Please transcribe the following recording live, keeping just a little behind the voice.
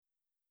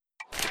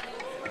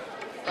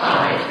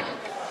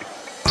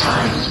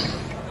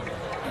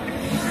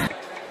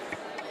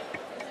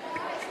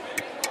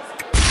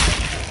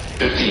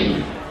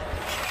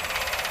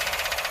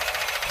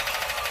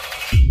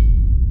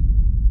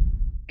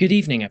Good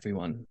evening,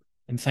 everyone,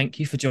 and thank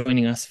you for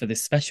joining us for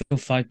this special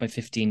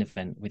 5x15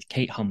 event with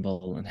Kate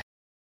Humble and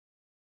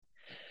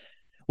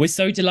we're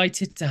so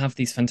delighted to have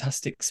these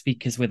fantastic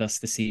speakers with us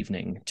this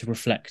evening to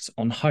reflect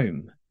on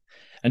home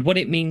and what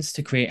it means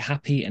to create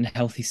happy and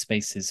healthy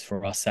spaces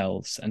for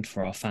ourselves and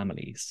for our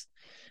families,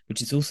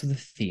 which is also the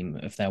theme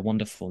of their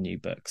wonderful new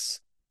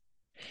books.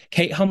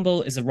 Kate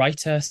Humble is a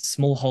writer,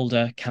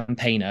 smallholder,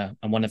 campaigner,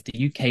 and one of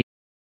the UK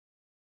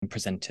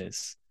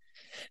presenters.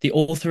 The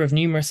author of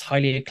numerous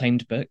highly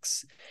acclaimed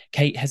books,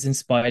 Kate has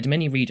inspired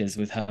many readers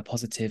with her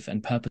positive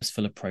and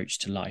purposeful approach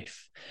to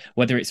life,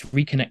 whether it's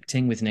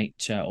reconnecting with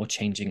nature or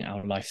changing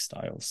our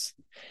lifestyles.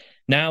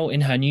 Now,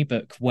 in her new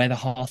book, Where the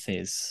Hearth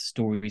Is,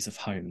 Stories of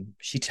Home,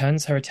 she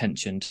turns her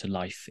attention to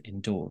life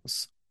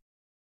indoors.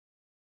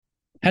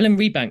 Helen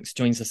Rebanks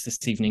joins us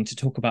this evening to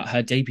talk about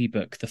her debut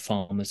book, The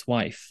Farmer's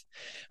Wife,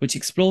 which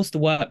explores the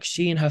work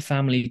she and her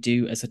family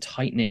do as a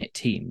tight-knit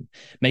team,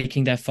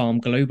 making their farm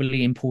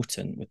globally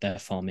important with their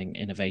farming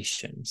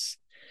innovations.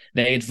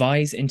 They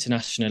advise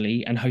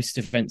internationally and host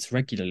events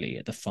regularly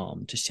at the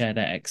farm to share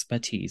their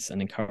expertise and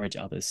encourage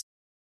others.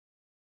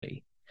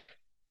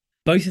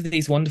 Both of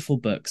these wonderful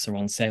books are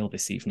on sale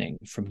this evening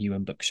from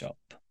Ewan Bookshop,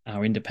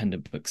 our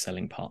independent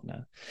bookselling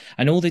partner,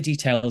 and all the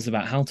details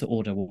about how to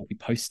order will be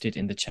posted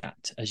in the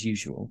chat as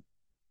usual.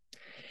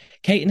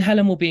 Kate and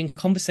Helen will be in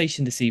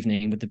conversation this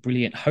evening with the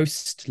brilliant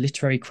host,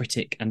 literary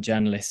critic and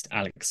journalist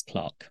Alex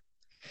Clark.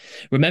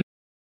 Remember,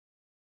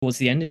 towards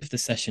the end of the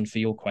session for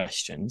your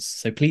questions,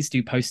 so please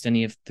do post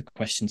any of the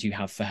questions you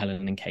have for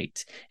Helen and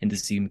Kate in the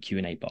Zoom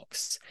Q&A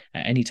box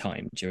at any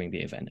time during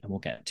the event, and we'll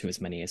get to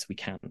as many as we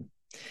can.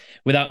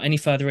 Without any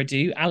further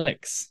ado,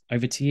 Alex,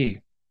 over to you.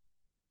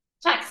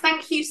 Jack,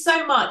 thank you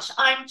so much.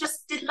 I'm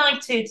just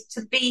delighted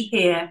to be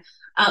here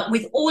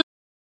with all the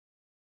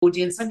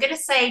audience. I'm going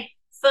to say,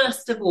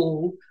 first of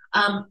all,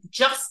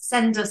 just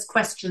send us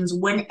questions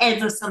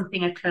whenever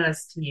something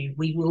occurs to you.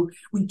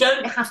 We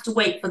don't have to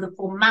wait for the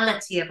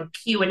formality of a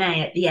Q&A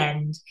at the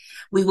end.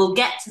 We will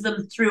get to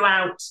them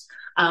throughout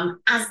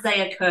as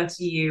they occur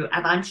to you.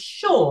 And I'm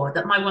sure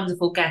that my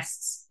wonderful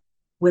guests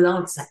will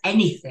answer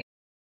anything.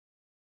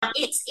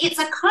 It's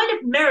a kind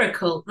of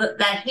miracle that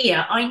they're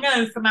here. I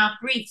know from our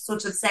brief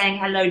sort of saying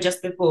hello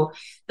just before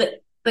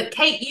but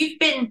Kate, you've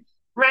been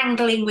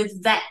wrangling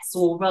with vets,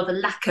 or rather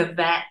lack of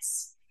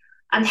vets,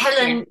 and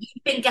Helen,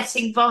 you've been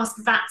getting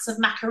vast vats of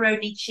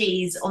macaroni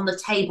cheese on the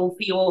table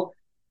for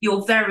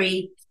your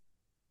very,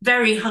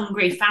 very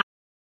hungry family.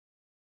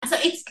 So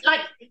it's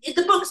like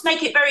the books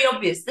make it very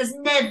obvious. There's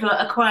never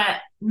a quiet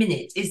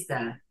minute, is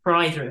there, for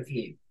either of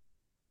you?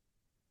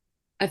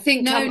 I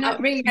think no, not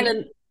really.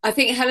 I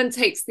think Helen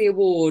takes the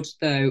award,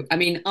 though. I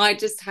mean, I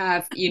just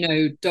have,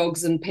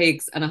 dogs and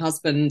pigs and a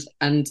husband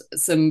and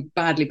some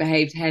badly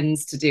behaved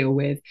hens to deal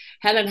with.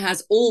 Helen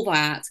has all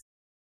that,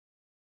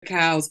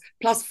 cows,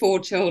 plus 4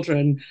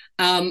 children,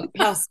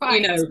 plus,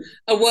 right.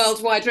 A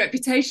worldwide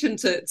reputation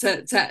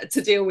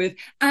to deal with.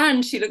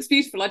 And she looks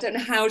beautiful. I don't know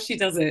how she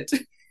does it.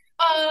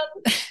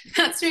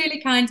 That's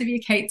really kind of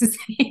you, Kate, to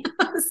say.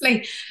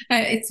 Honestly,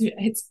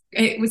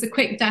 it was a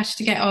quick dash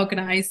to get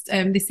organised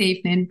this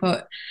evening,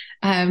 but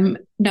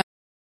no,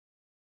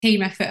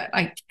 team effort.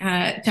 Like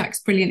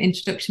Jack's brilliant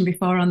introduction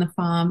before on the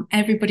farm,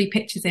 everybody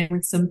pitches in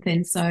with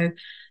something, so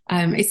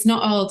it's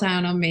not all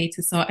down on me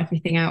to sort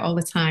everything out all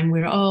the time.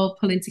 We're all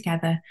pulling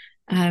together,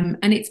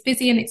 and it's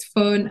busy and it's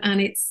fun and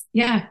it's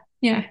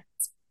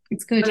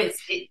it's good. Well,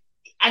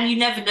 and you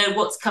never know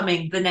what's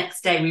coming the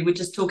next day. We were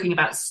just talking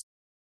about.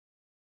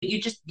 You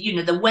just,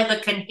 the weather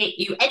can hit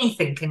you,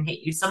 anything can hit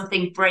you,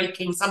 something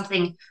breaking,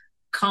 something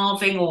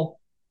carving or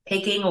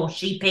pigging or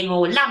sheeping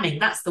or lambing,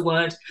 that's the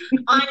word.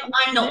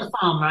 I'm not the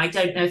farmer. I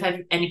don't know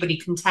if anybody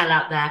can tell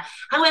out there.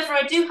 However,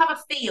 I do have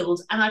a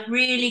field and I've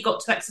really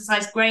got to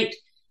exercise great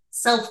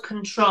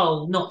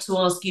self-control not to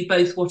ask you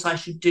both what I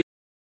should do.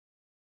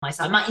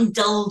 I might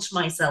indulge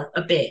myself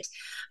a bit.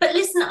 But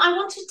listen, I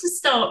wanted to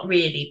start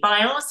really by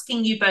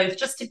asking you both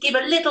just to give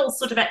a little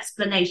sort of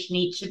explanation,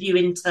 each of you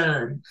in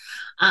turn,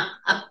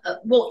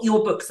 what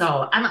your books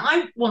are. And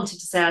I wanted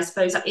to say, I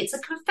suppose, it's a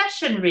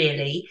confession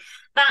really,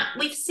 that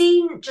we've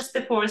seen just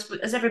before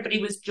as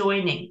everybody was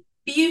joining,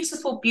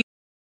 beautiful,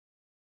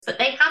 but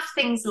they have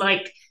things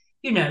like,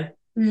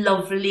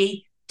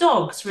 lovely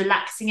dogs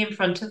relaxing in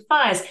front of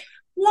fires,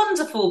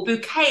 wonderful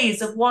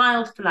bouquets of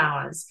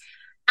wildflowers.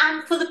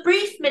 And for the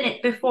brief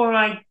minute before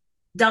I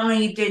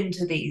dived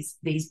into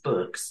these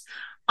books,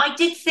 I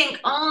did think,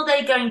 are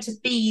they going to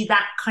be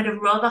that kind of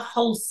rather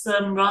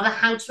wholesome, rather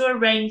how to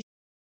arrange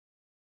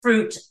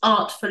fruit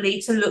artfully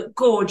to look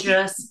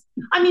gorgeous?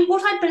 I mean,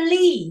 what I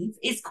believe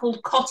is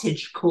called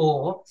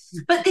cottagecore,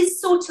 but this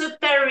sort of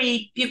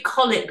very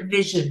bucolic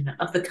vision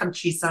of the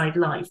countryside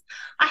life.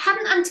 I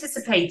hadn't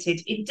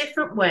anticipated in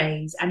different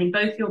ways and in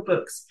both your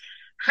books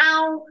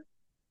how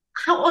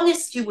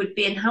honest you would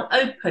be and how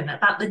open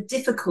about the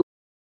difficulty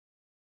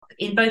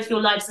in both your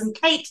lives. And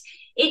Kate,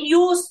 in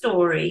your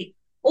story,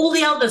 all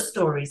the other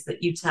stories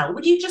that you tell,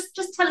 would you just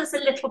tell us a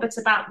little bit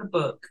about the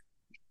book?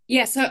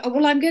 Yeah, so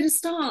well, I'm going to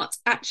start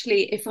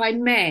actually, if I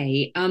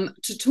may,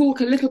 to talk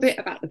a little bit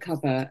about the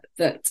cover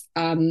that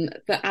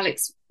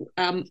Alex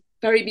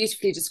very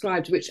beautifully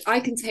described, which I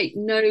can take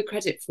no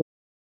credit for.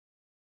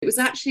 It was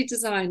actually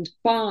designed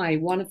by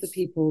one of the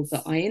people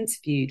that I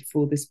interviewed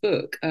for this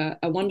book, a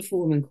wonderful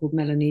woman called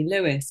Melanie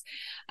Lewis,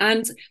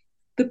 and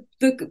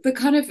the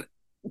kind of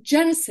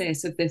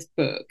genesis of this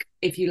book,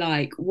 if you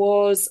like,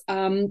 was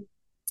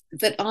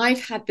that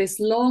I've had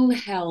this long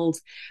held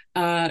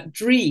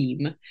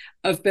dream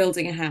of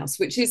building a house,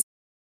 which is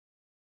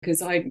because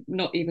I'm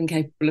not even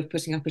capable of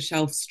putting up a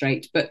shelf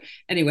straight. But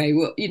anyway,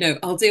 well,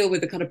 I'll deal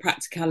with the kind of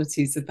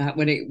practicalities of that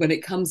when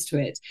it comes to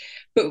it.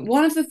 But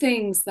one of the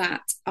things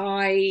that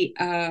I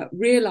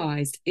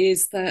realized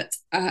is that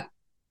a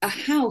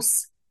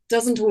house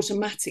doesn't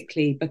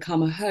automatically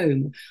become a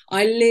home.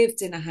 I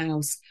lived in a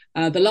house,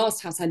 the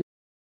last house I lived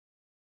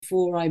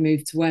before I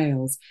moved to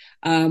Wales,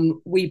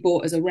 we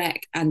bought as a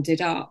wreck and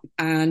did up,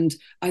 and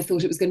I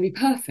thought it was going to be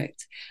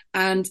perfect.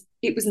 And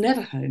it was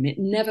never home. It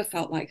never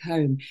felt like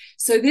home.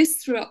 So this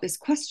threw up this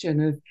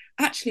question of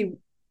actually,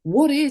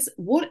 what is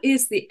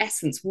the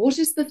essence? What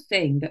is the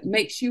thing that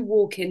makes you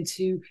walk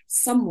into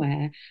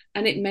somewhere,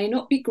 and it may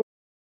not be,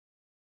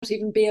 not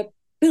even be a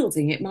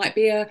building. It might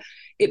be a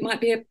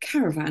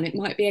caravan. It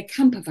might be a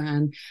camper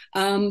van.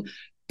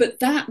 But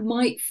that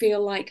might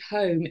feel like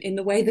home in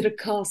the way that a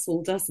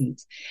castle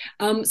doesn't.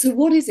 So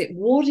what is it?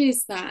 What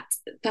is that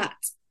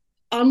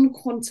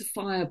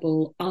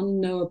unquantifiable,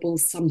 unknowable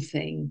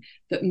something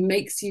that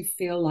makes you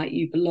feel like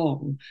you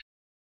belong?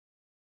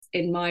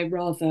 In my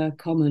rather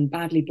common,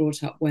 badly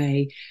brought up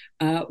way,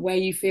 where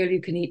you feel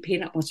you can eat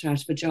peanut butter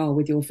out of a jar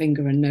with your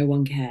finger and no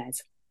one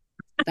cares.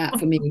 That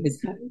for me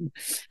is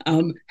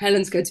home.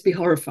 Helen's going to be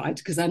horrified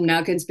because I'm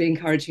now going to be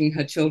encouraging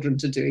her children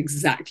to do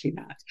exactly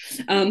that.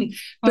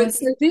 But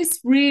so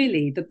this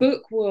really, the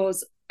book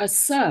was a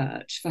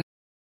search for,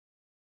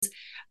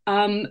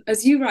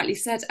 as you rightly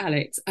said,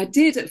 Alex, I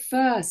did at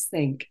first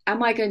think,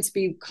 am I going to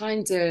be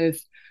kind of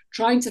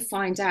trying to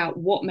find out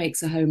what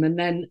makes a home and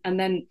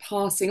then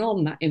passing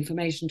on that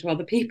information to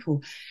other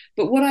people?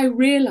 But what I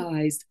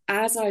realized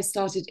as I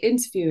started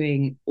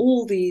interviewing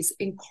all these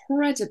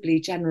incredibly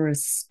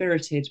generous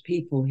spirited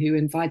people who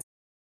invited,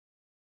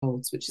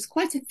 which is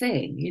quite a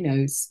thing,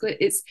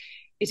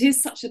 it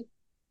is such a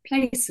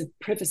place of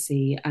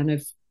privacy and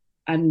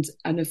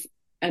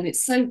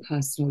it's so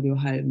personal, your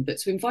home, that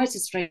to invite a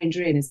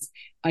stranger in is,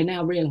 I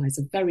now realize,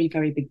 a very,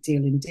 very big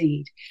deal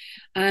indeed.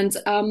 And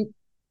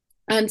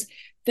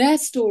their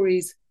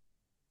stories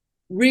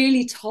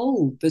really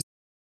told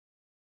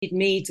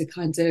me to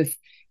kind of,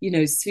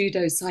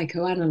 pseudo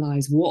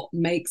psychoanalyze what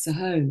makes a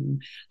home.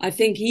 I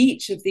think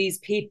each of these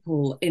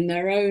people, in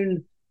their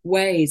own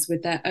ways,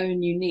 with their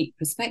own unique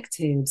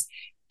perspectives,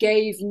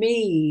 gave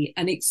me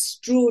an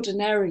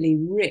extraordinarily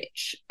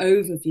rich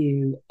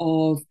overview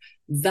of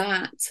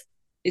that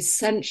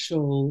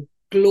essential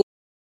glory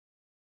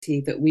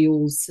that we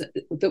all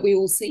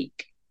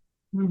seek,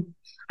 and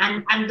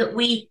that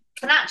we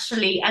can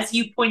actually, as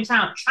you point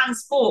out,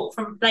 transport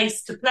from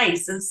place to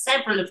place. And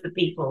several of the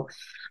people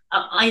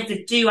either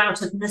do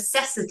out of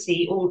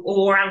necessity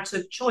or out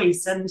of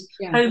choice. And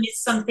home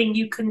is something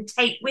you can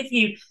take with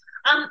you.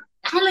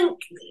 Helen,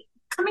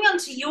 coming on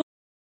to your,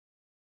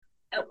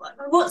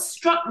 what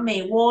struck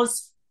me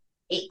was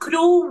it could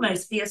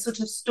almost be a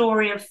sort of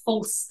story of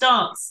false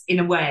starts in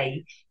a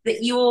way,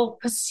 that you're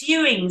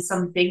pursuing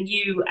something,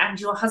 you and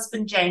your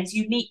husband James,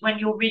 you meet when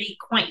you're really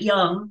quite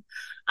young,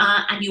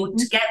 and you're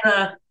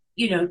together,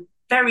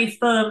 very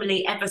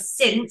firmly ever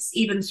since,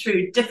 even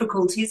through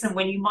difficulties and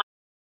when you might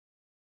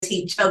hate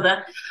each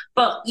other.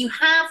 But you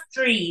have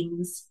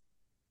dreams.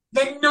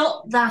 They're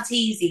not that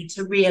easy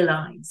to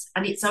realise.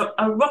 And it's a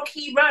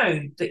rocky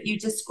road that you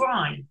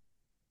describe.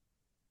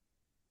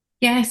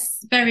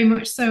 Yes, very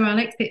much so,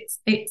 Alex.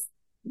 It's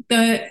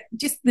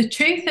the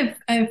truth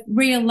of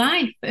real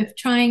life, of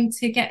trying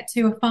to get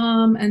to a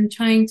farm and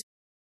trying to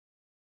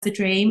the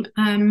dream.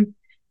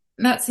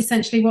 That's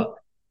essentially what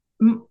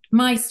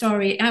our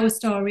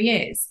story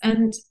is.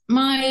 And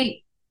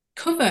my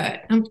cover,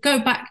 and go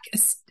back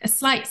a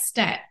slight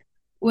step,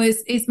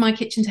 is my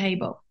kitchen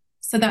table.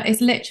 So that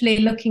is literally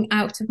looking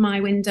out of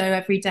my window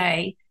every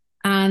day,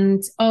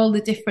 and all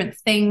the different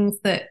things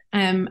that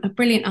a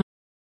brilliant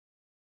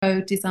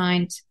artist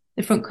designed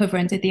the front cover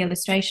and did the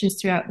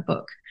illustrations throughout the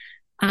book.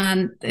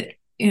 And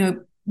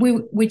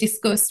we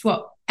discussed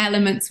what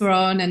elements were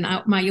on, and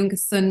my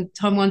youngest son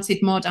Tom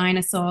wanted more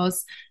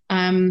dinosaurs.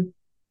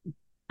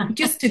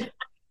 Just to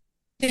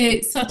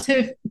sort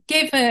of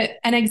give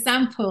an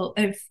example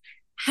of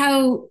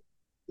how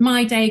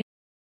my day,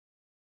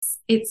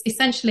 it's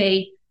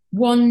essentially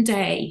one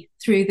day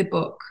through the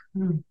book,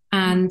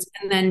 and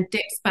then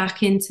dips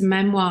back into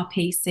memoir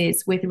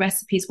pieces with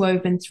recipes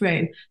woven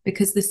through,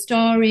 because the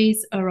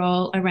stories are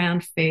all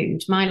around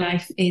food. My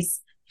life is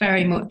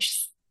very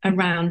much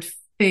around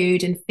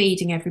food and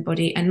feeding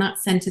everybody, and that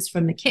centers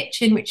from the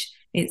kitchen, which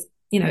is,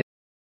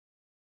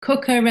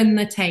 cooker and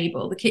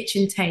the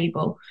kitchen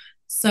table.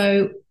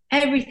 So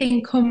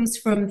everything comes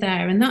from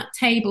there, and that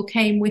table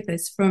came with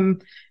us from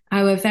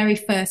our very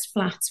first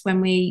flat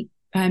when we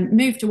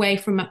moved away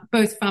from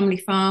both family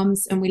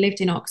farms, and we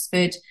lived in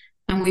Oxford,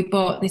 and we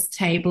bought this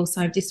table.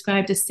 So I've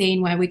described a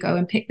scene where we go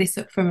and pick this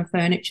up from a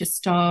furniture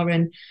store,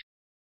 and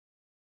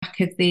back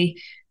of the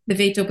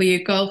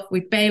VW Golf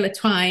with bale of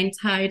twine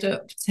tied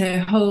up to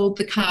hold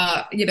the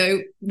car,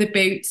 the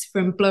boot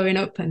from blowing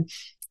up.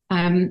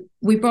 And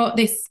we brought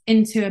this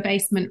into a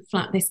basement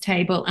flat, this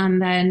table,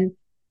 and then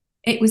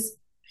it was,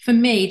 for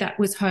me, that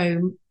was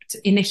home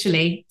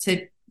initially,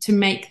 to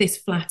make this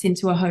flat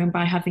into a home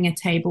by having a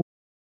table.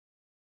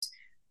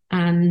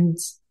 And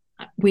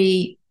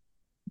we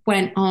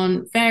went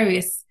on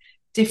various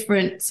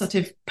different sort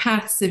of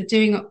paths of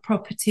doing up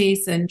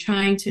properties and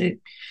trying to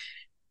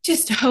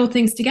just hold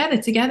things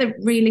together,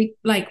 really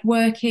like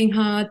working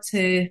hard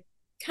to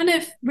kind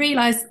of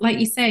realize, like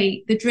you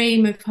say, the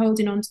dream of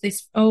holding on to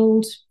this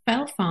old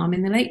fell farm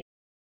in the lake.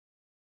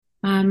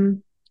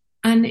 And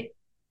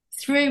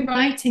through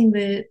writing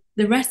the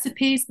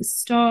recipes, the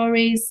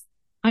stories,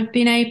 I've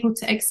been able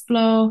to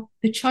explore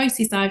the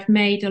choices I've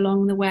made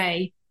along the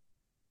way,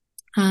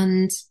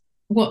 and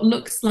what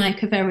looks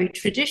like a very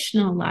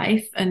traditional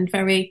life and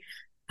very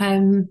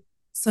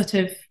sort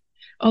of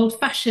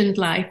old-fashioned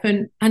life,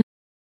 and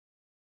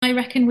I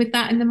reckon with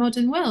that in the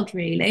modern world,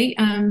 really,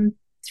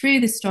 through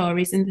the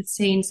stories and the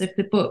scenes of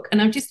the book.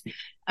 And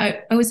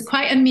I was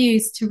quite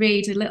amused to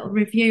read a little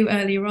review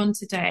earlier on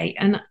today,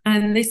 and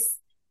this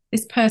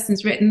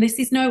person's written, "This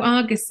is no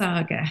Argus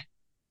saga.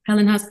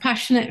 Helen has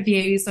passionate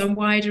views on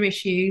wider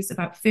issues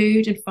about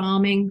food and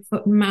farming,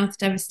 foot and mouth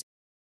devastation,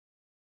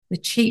 the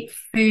cheap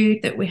food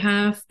that we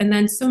have. And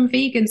then some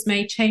vegans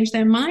may change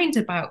their mind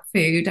about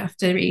food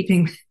after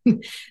reading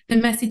the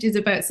messages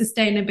about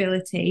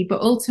sustainability.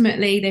 But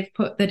ultimately, they've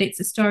put that it's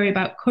a story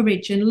about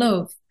courage and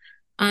love."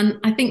 And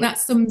I think that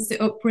sums it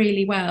up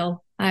really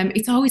well.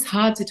 It's always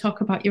hard to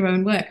talk about your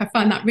own work. I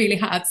find that really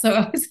hard.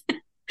 So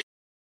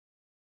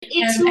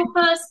it's your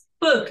first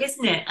book,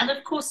 isn't it? And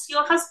of course,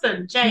 your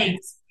husband,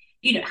 James,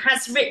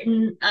 has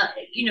written,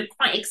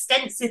 quite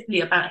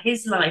extensively about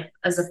his life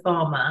as a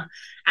farmer,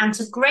 and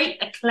to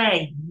great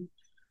acclaim.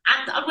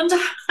 And I wonder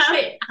how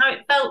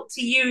it felt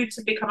to you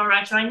to become a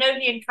writer. I know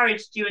he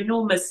encouraged you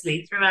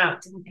enormously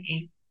throughout, didn't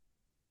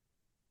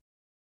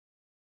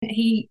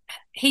he?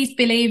 He's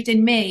believed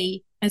in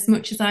me as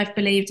much as I've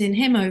believed in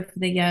him over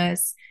the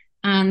years.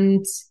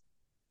 And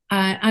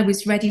I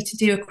was ready to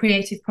do a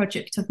creative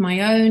project of my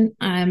own.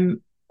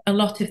 A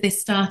lot of this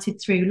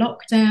started through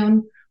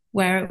lockdown,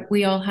 where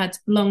we all had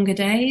longer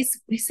days.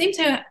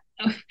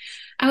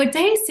 Our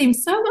days seem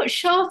so much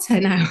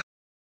shorter now.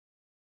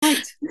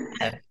 Right.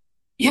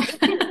 Yeah.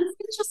 It's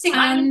interesting.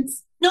 And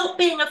not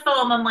being a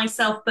farmer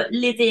myself, but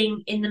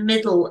living in the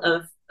middle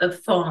of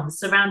farms,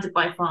 surrounded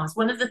by farms.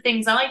 One of the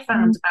things I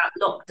found about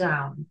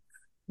lockdown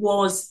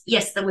was,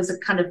 yes, there was a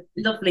kind of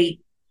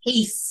lovely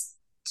peace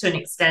to an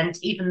extent,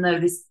 even though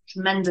this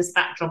tremendous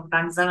backdrop of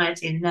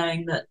anxiety and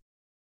knowing that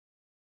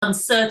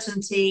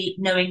uncertainty,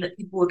 knowing that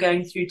people were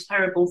going through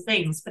terrible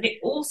things. But it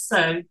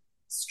also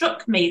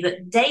struck me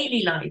that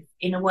daily life,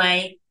 in a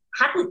way,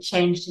 hadn't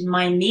changed in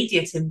my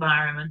immediate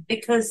environment,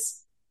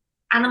 because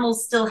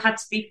animals still had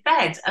to be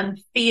fed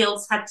and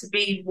fields had to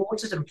be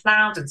watered and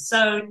ploughed and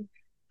sown.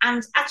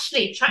 And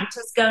actually,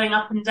 tractors going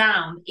up and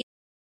down is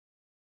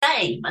the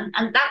same.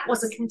 And that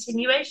was a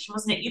continuation,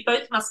 wasn't it? You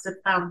both must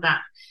have found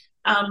that.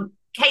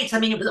 Kate, I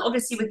mean, it was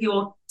obviously with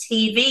your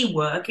TV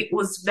work, it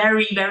was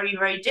very, very,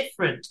 very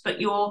different. But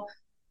your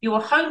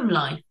home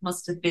life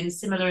must have been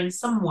similar in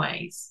some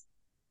ways.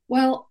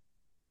 Well,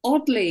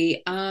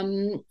 oddly,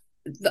 the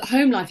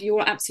home life,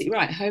 you're absolutely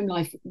right. Home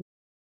life,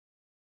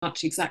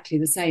 much exactly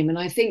the same. And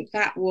I think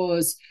that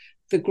was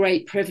the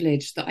great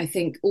privilege that I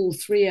think all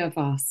three of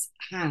us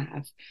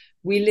have.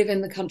 We live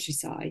in the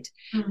countryside,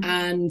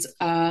 and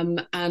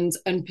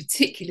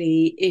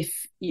particularly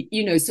if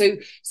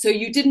so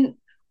you didn't.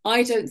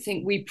 I don't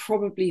think we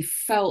probably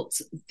felt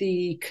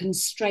the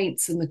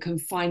constraints and the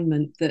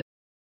confinement that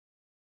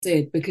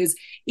did, because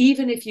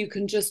even if you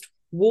can just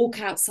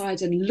walk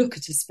outside and look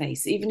at a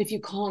space, even if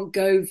you can't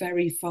go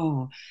very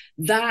far,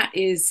 that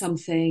is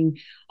something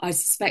I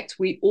suspect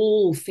we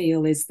all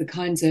feel is the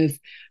kind of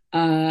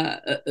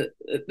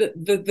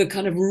the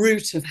kind of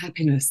root of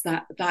happiness,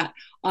 that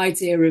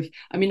idea of,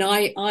 I mean,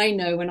 I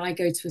know when I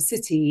go to a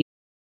city,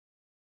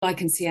 I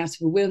can see out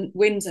of a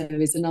window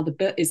is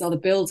other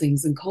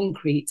buildings and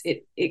concrete.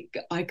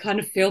 I kind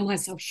of feel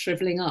myself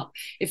shriveling up.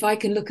 If I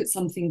can look at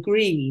something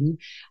green,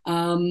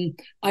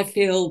 I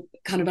feel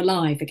kind of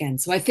alive again.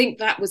 So I think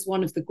that was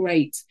one of the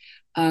great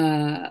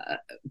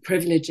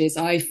privileges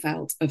I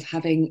felt of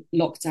having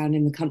lockdown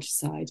in the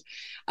countryside.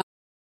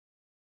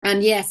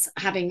 And yes,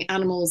 having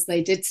animals,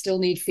 they did still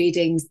need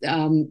feedings.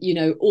 There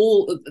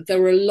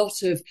were a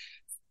lot of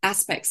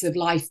aspects of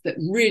life that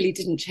really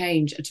didn't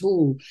change at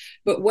all.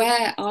 But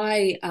where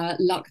I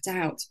lucked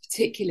out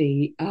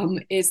particularly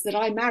is that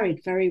I married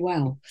very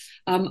well.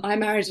 I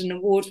married an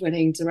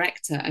award-winning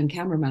director and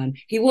cameraman.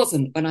 He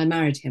wasn't when I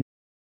married him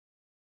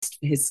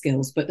for his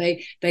skills, but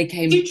they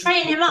came. Did you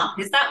train him up?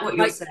 Is that what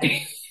you're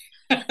saying?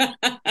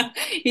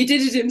 He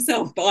did it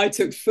himself, but I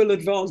took full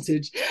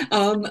advantage.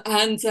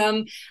 And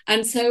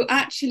so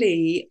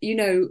actually,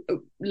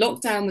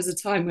 lockdown was a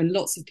time when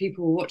lots of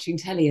people were watching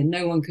telly and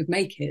no one could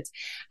make it.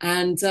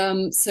 And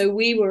so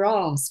we were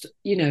asked,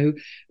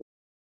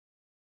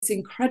 this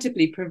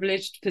incredibly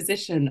privileged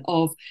position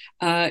of,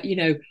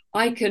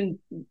 I can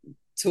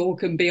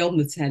talk and be on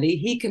the telly,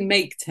 he can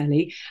make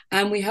telly,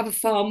 and we have a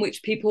farm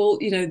which people,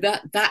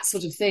 that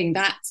sort of thing,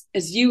 that,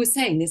 as you were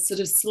saying, this sort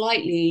of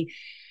slightly,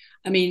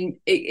 I mean,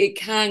 it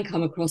can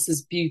come across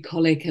as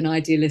bucolic and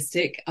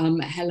idealistic.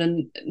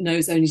 Helen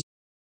knows only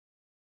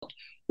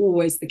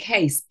always the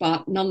case,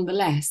 but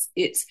nonetheless,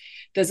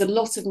 there's a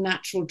lot of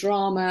natural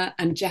drama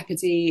and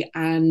jeopardy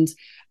and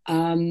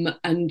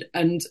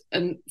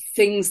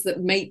things that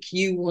make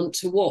you want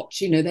to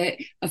watch.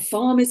 A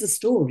farm is a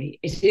story.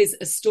 It is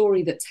a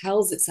story that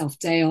tells itself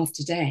day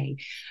after day.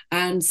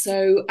 And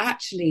so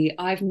actually,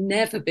 I've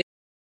never been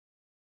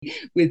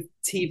with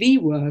TV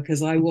work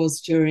as I was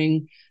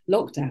during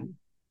lockdown.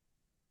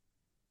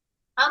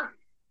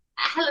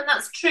 Helen,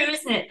 that's true,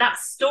 isn't it? That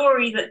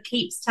story that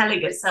keeps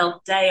telling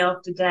itself day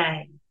after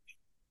day.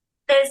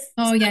 There's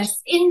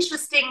yes,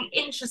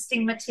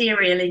 interesting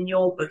material in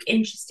your book,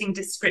 interesting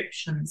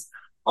descriptions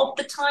of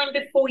the time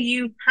before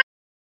you had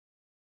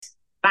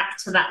back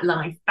to that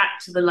life, back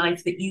to the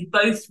life that you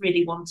both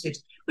really wanted,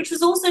 which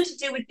was also to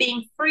do with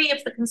being free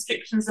of the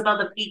constrictions of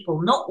other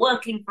people, not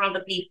working for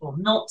other people,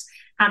 not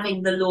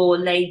having the law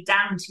laid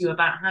down to you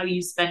about how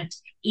you spent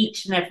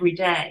each and every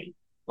day.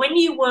 When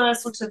you were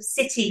sort of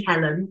city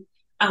Helen,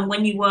 and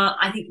when you were,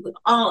 I think,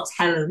 art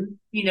Helen,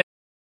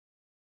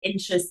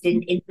 interest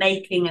in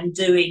making and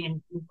doing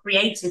and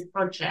creative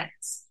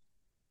projects,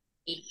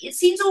 it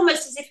seems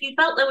almost as if you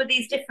felt there were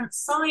these different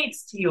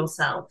sides to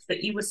yourself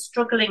that you were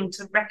struggling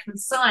to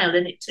reconcile,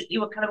 and it took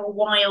you a kind of a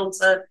while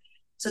to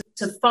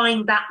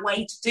find that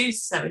way to do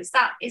so. Is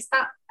that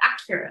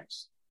accurate?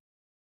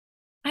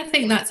 I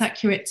think that's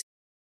accurate.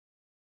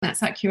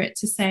 That's accurate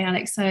to say,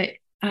 Alex.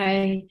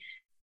 I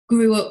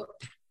grew up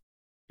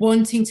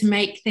wanting to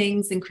make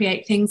things and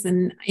create things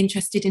and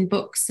interested in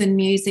books and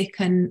music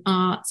and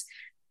art.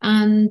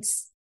 And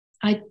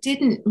I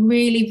didn't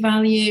really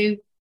value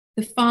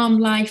the farm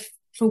life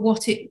for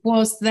what it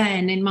was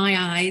then in my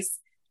eyes,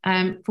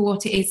 for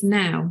what it is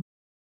now.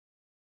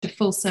 A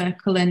full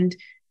circle, and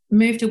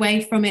moved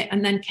away from it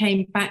and then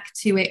came back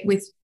to it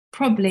with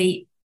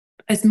probably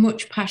as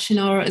much passion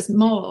or as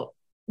more,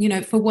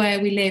 for where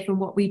we live and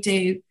what we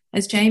do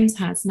as James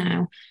has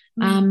now.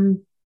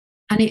 And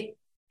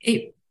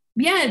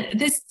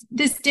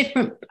there's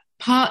different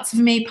parts of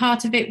me.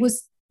 Part of it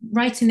was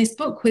writing this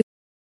book with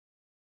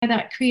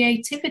that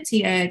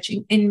creativity urge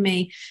in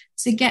me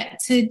to get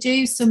to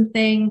do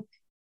something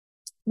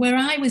where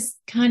I was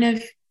kind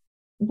of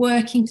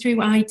working through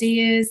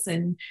ideas,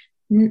 and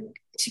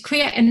to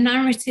create a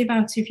narrative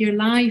out of your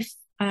life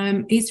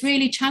is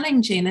really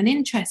challenging and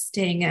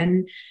interesting,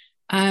 and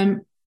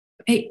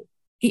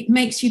it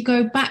makes you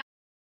go back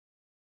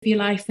to your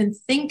life and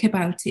think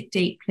about it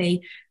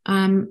deeply,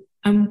 and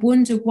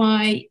wonder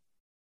why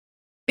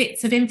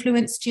bits have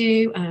influenced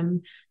you.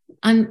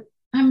 And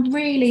I'm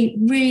really,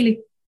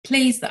 really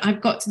pleased that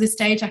I've got to the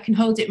stage I can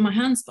hold it in my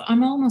hands, but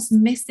I'm almost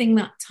missing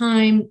that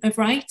time of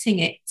writing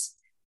it.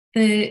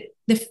 The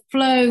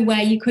flow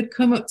where you could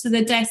come up to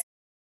the desk,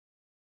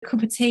 a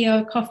cup of tea or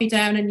a coffee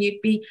down, and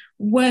you'd be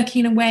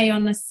working away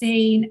on a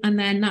scene, and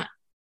then that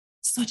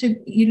sort of,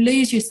 you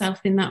lose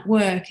yourself in that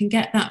work and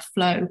get that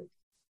flow.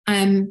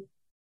 And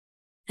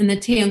the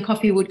tea and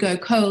coffee would go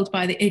cold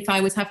if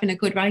I was having a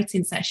good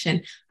writing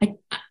session.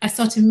 I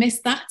sort of miss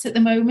that at the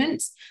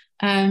moment.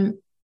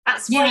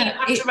 That's why you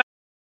have to write.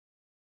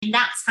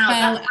 That's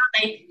how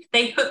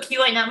they hook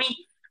you in. I mean,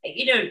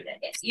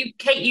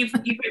 Kate, you've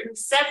written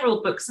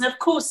several books, and of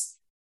course,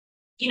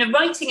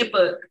 writing a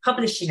book,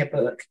 publishing a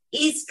book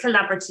is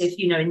collaborative,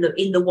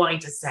 in the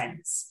wider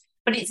sense.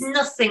 But it's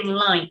nothing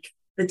like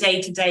the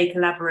day-to-day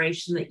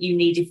collaboration that you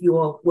need if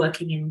you're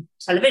working in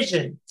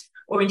television,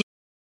 or indeed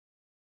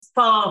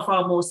far,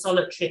 far more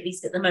solitary, at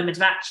least at the moment,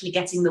 of actually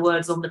getting the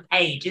words on the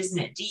page, isn't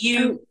it?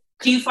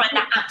 Do you find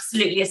that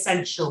absolutely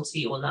essential to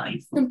your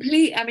life?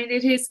 Complete. I mean,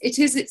 it is.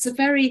 It's a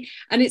very,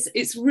 and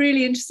it's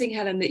really interesting,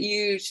 Helen, that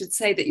you should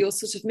say that you're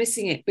sort of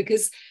missing it,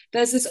 because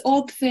there's this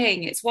odd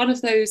thing. It's one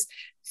of those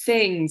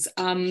things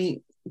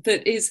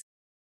that is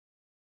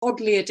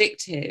oddly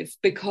addictive,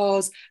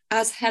 because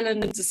as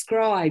Helen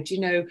described,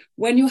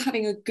 when you're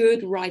having a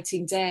good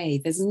writing day,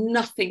 there's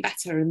nothing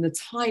better, and the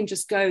time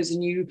just goes,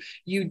 and you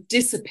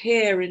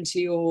disappear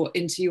into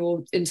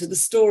the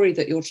story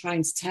that you're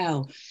trying to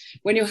tell.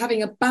 When you're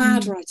having a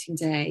bad writing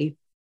day,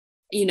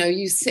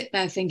 you sit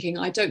there thinking,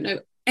 I don't know,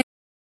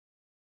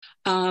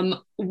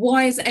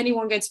 why is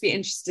anyone going to be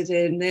interested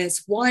in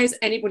this? Why is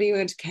anybody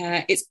going to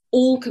care? It's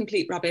all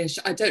complete rubbish.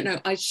 I don't know.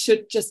 I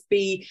should just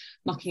be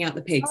mucking out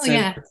the pigs.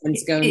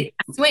 It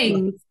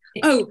swings.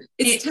 It's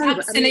it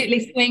terrible.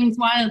 Absolutely swings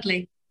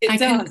wildly. I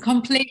can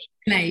completely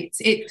relate.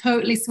 It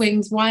totally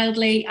swings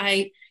wildly.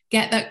 I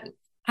get that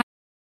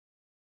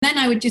Then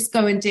I would just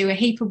go and do a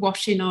heap of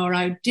washing, or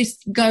I would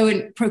just go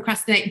and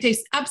procrastinate, do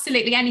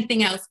absolutely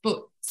anything else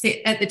but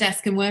sit at the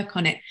desk and work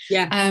on it.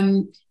 Yeah.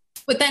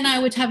 But then I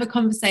would have a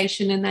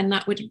conversation, and then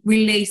that would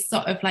release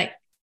sort of like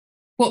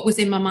what was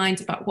in my mind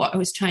about what I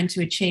was trying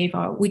to achieve.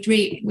 Or we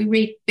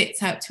read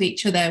bits out to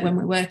each other when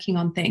we're working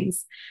on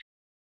things.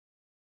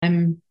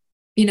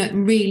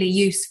 Really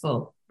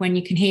useful when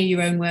you can hear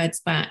your own words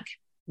back.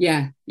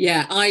 Yeah.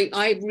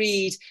 I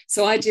read,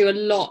 so I do a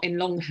lot in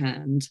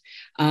longhand,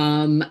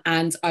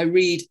 and I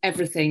read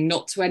everything,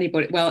 not to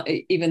anybody. Well,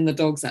 even the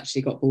dogs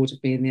actually got bored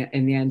of me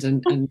in the end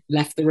and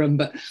left the room.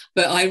 But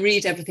I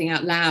read everything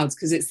out loud,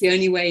 because it's the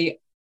only way to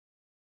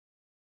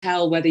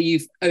tell whether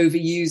you've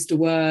overused a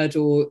word,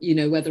 or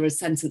whether a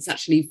sentence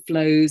actually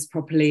flows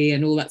properly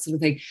and all that sort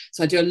of thing.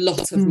 So I do a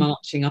lot of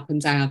marching up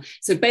and down.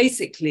 So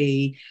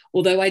basically,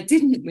 although I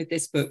didn't with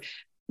this book,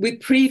 with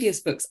previous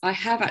books, I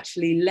have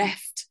actually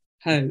left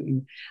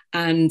home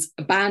and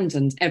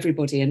abandoned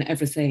everybody and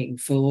everything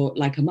for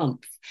like a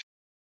month,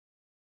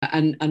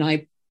 and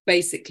I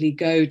basically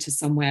go to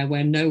somewhere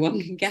where no one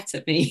can get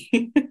at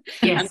me.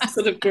 Yes. And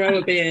sort of grow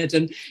a beard,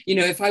 and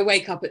if I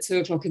wake up at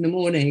 2:00 in the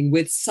morning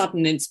with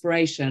sudden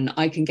inspiration,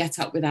 I can get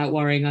up without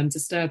worrying I'm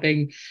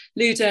disturbing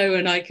Ludo,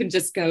 and I can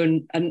just go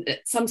and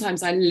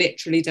sometimes I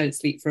literally don't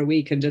sleep for a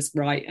week and just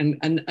write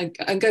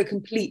and go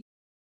complete.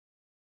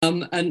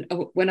 And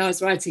when I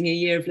was writing A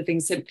Year of Living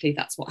Simply,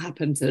 that's what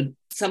happened. And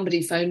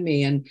somebody phoned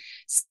me and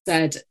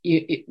said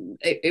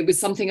it was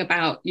something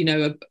about,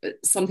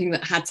 something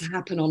that had to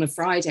happen on a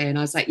Friday. And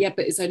I was like, yeah,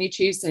 but it's only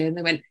Tuesday. And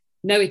they went,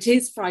 no, it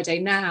is Friday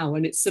now.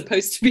 And it's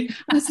supposed to be.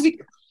 And I said,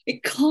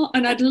 it can't.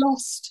 And I'd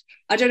lost,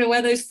 I don't know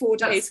where those 4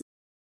 days,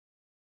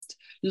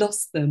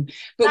 lost them.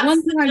 But that's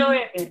one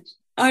thing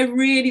I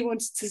really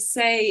wanted to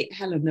say,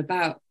 Helen,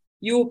 about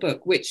your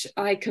book, which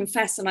I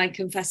confessed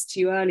to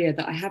you earlier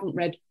that I haven't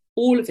read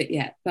all of it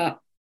yet,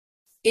 but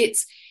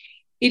it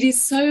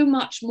is so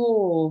much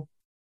more,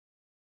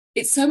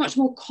 it's so much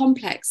more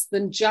complex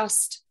than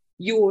just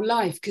your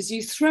life, because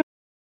you throw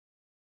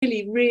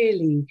really,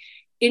 really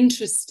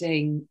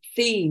interesting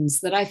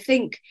themes that I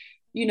think,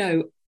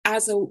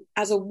 as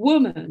a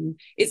woman,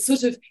 it's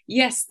sort of,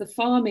 yes, the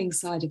farming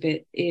side of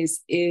it is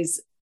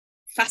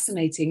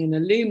fascinating and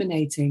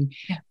illuminating,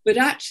 but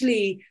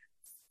actually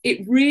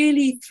it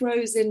really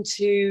throws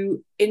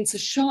into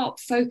sharp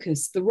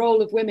focus the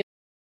role of women.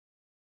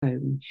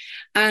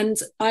 And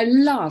I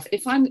love,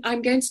 if I'm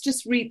going to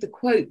just read the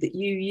quote that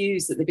you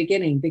used at the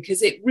beginning,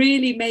 because it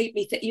really made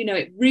me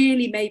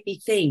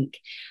think,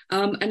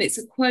 and it's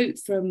a quote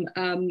from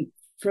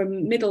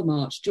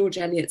Middlemarch, George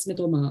Eliot's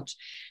Middlemarch,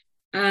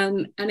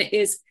 and it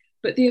is,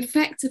 but the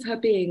effect of her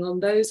being on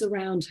those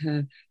around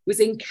her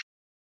was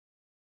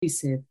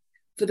inclusive,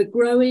 for the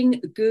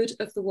growing good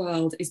of the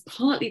world is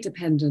partly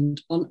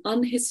dependent on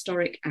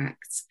unhistoric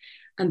acts,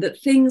 and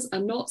that things are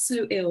not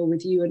so ill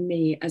with you and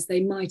me as they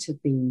might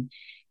have been,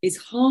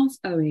 is half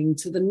owing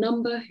to the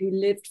number who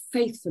lived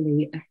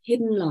faithfully a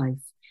hidden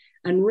life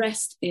and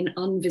rest in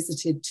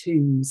unvisited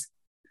tombs.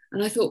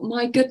 And I thought,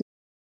 my goodness,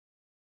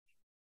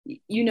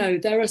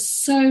 there are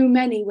so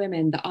many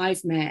women that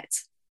I've met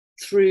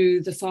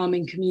through the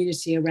farming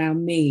community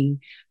around me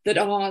that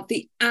are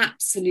the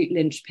absolute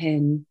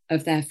linchpin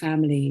of their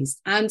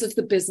families and of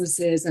the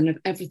businesses and of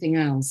everything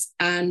else.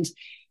 And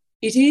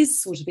it is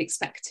sort of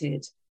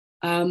expected.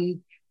 And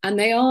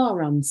they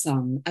are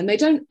unsung, and they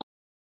don't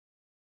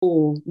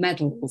or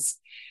medals,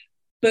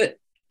 but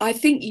I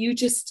think you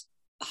just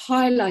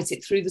highlight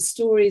it through the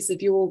stories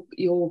of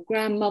your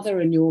grandmother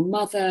and your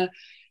mother,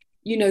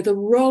 the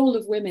role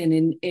of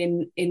women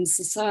in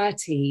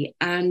society,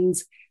 and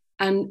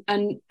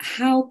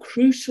how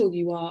crucial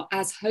you are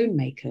as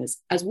homemakers,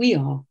 as we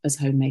are as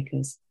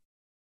homemakers.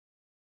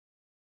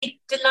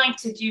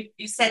 Delighted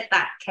you said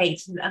that,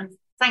 Kate, and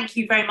thank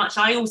you very much.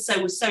 I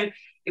also was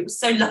it was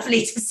so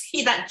lovely to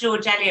see that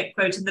George Eliot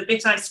quote, and the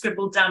bit I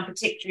scribbled down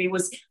particularly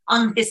was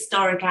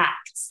unhistoric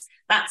acts.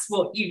 That's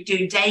what you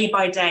do day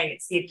by day.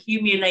 It's the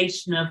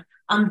accumulation of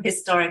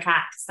unhistoric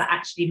acts that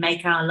actually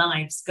make our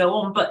lives go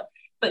on. But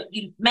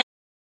you mentioned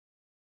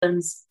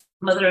Helen's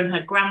mother and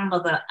her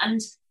grandmother, and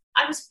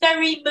I was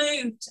very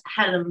moved,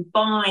 Helen,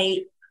 by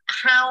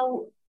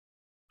how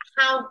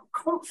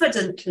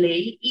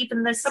confidently,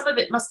 even though some of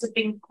it must have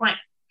been quite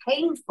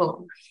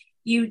painful,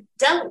 you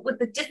dealt with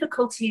the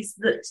difficulties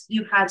that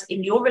you had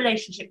in your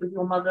relationship with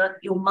your mother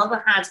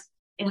had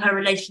in her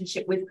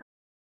relationship with her.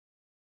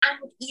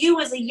 And you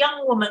as a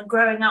young woman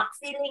growing up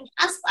feeling,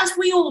 as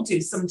we all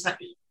do sometimes,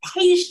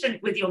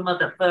 patient with your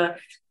mother for,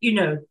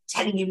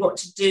 telling you what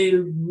to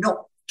do,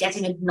 not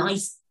getting a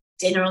nice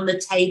dinner on the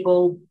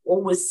table,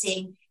 always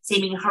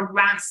seeming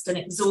harassed and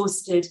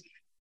exhausted.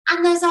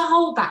 And there's a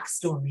whole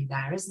backstory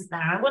there, isn't there?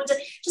 I wonder,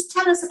 just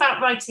tell us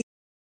about writing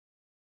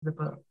the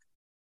book.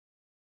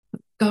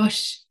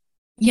 Gosh,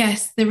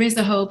 yes, there is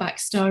a whole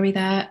backstory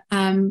there.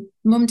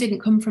 Mum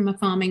didn't come from a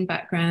farming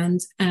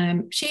background.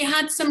 She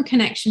had some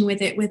connection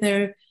with it with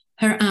her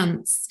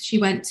aunts. She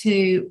went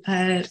to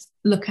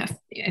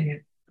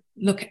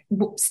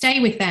stay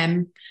with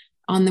them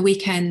on the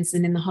weekends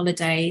and in the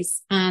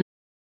holidays. And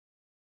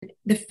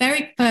The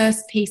very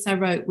first piece I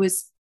wrote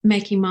was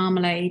making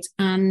marmalade,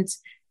 and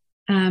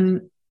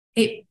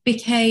it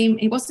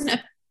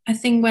wasn't a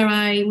thing where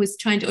I was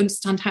trying to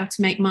understand how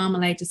to make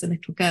marmalade as a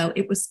little girl.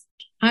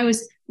 I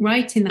was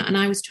writing that, and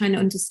I was trying to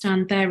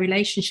understand their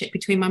relationship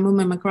between my mum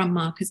and my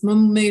grandma, because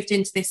mum moved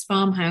into this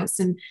farmhouse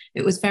and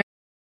it was very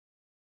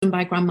done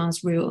by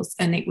grandma's rules,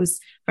 and it was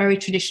very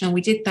traditional.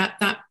 We did that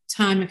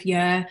time of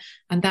year,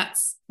 and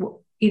that's what,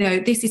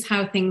 this is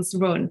how things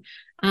run.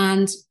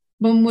 And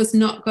mum was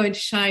not going to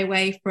shy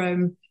away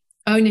from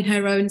owning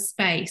her own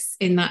space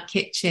in that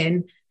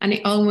kitchen, and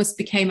it almost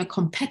became a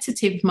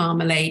competitive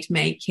marmalade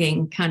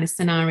making kind of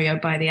scenario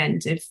by the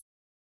end of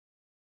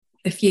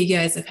a few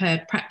years of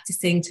her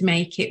practicing to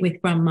make it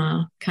with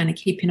grandma, kind of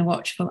keeping a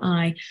watchful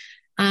eye.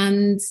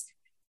 And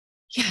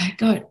yeah,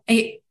 God,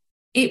 it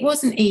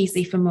wasn't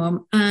easy for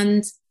mum.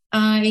 And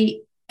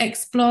I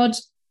explored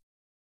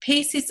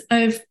pieces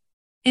of,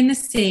 in the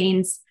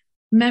scenes,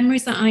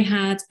 memories that I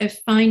had of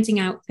finding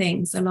out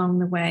things along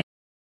the way.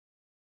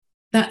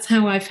 That's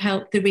how I've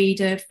helped the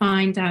reader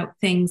find out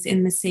things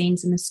in the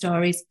scenes and the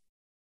stories,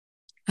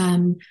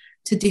 to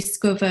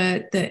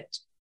discover that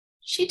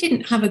she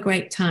didn't have a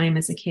great time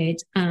as a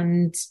kid,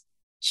 and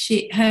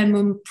her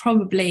mum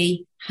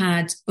probably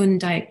had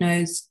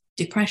undiagnosed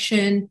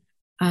depression.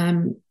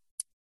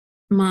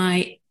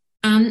 My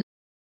aunt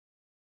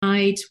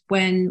died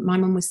when my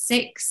mum was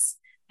 6.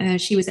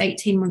 She was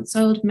 18 months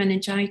old,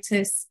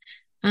 meningitis,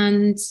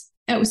 and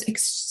it was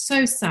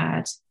so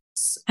sad.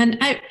 And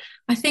I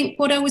think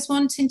what I was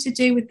wanting to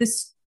do with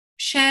this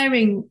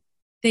sharing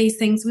these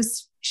things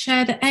was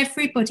share that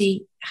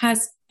everybody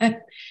has a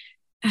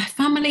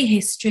family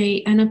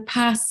history and a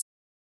past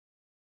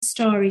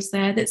stories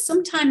there that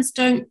sometimes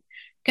don't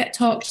get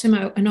talked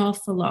about an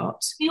awful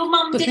lot. Your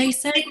mum didn't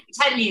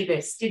tell you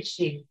this, did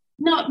she?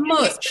 Not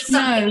much,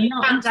 no. You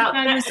not found out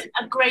I was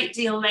a great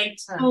deal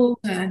later.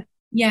 Older,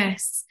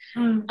 yes.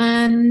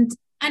 And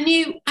I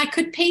knew I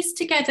could piece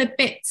together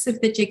bits of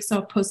the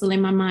jigsaw puzzle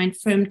in my mind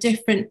from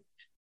different,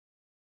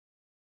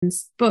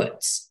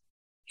 but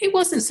it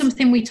wasn't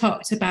something we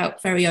talked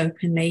about very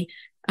openly.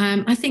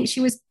 I think she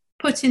was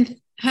putting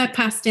her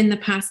past in the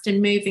past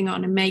and moving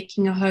on and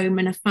making a home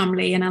and a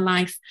family and a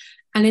life.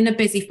 And in a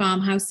busy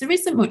farmhouse, there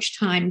isn't much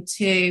time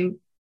to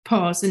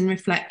pause and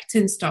reflect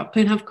and stop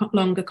and have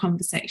longer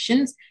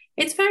conversations.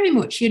 It's very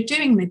much you're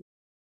doing the.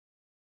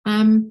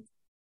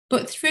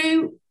 But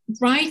through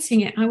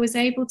writing it, I was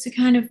able to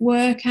kind of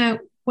work out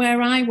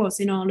where I was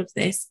in all of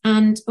this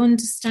and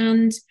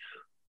understand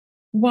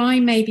why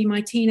maybe my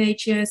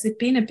teenage years had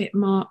been a bit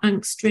more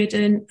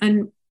angst-ridden,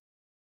 and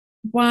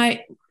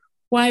why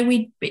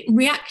we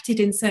reacted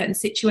in certain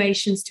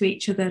situations to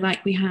each other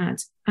like we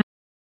had.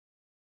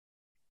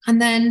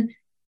 And then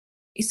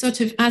sort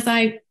of as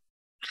I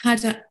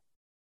had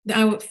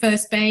our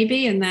first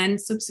baby, and then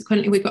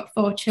subsequently we've got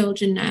 4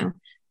 children now,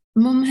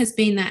 mum has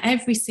been there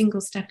every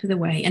single step of the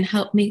way and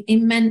helped me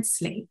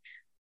immensely.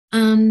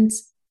 And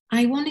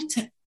I wanted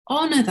to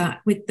honour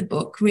that with the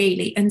book,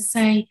 really, and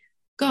say,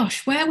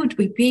 gosh, where would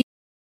we be?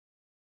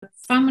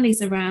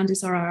 Families around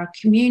us, or our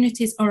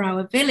communities, or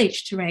our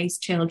village to raise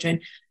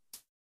children.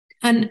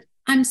 And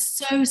I'm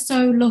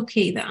so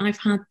lucky that I've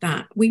had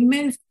that. We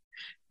moved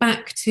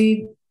back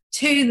to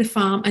the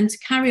farm and to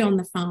carry on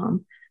the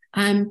farm.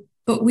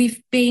 But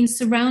we've been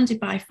surrounded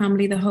by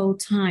family the whole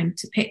time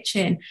to pitch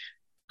in.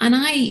 And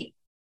I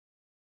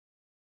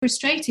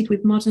frustrated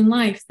with modern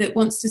life that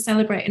wants to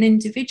celebrate an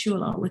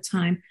individual all the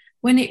time,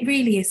 when it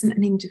really isn't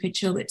an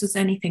individual that does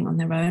anything on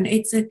their own.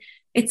 It's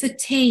a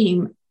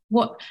team,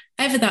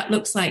 whatever that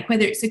looks like,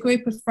 whether it's a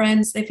group of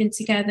friends living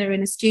together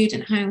in a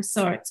student house,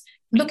 or it's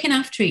looking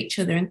after each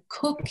other and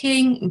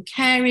cooking and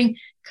caring,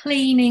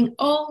 cleaning,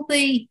 all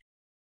the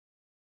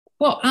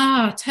what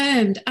are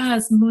termed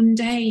as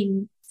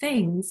mundane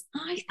things.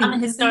 I think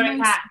and historic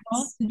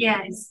acts.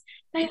 Yes,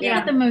 they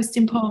are the most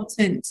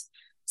important.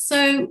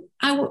 So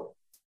all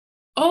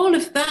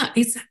of that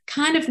is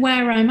kind of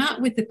where I'm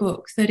at with the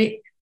book, that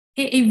it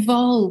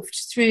evolved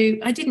through.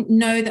 I didn't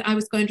know that I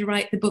was going to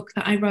write the book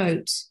that I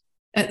wrote.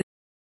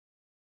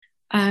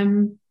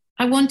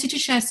 I wanted to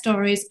share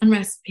stories and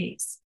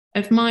recipes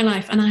of my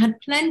life, and I had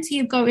plenty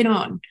of going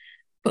on,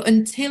 but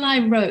until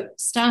I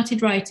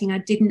started writing, I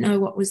didn't know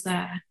what was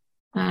there.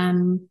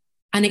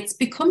 And it's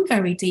become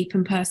very deep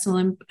and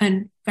personal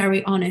and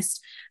very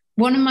honest.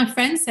 One of my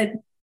friends said,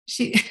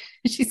 she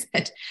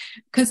said,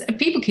 because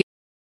people keep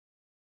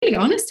really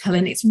honest,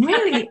 Helen, it's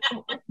really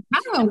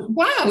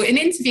wow in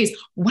interviews,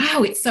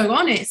 wow, it's so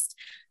honest.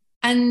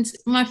 And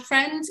my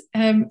friend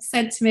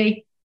said to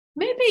me,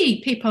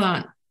 maybe people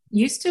aren't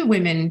used to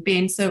women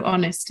being so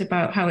honest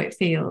about how it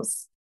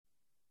feels.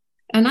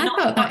 And I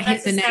thought that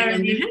hit the nail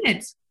on the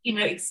head.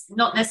 It's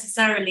not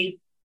necessarily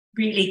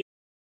really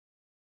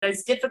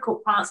those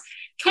difficult parts.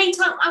 Kate,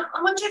 I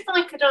wonder if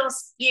I could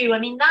ask you, I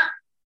mean,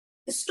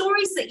 the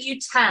stories that you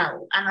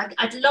tell, and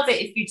I'd love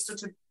it if you'd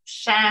sort of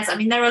share. I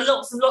mean, there are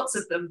lots and lots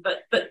of them,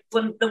 but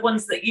the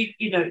ones that you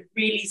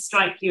really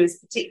strike you as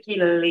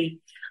particularly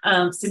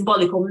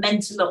symbolic or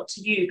meant a lot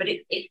to you. But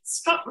it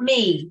struck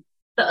me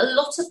that a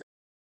lot of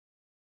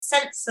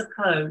sense of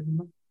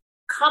home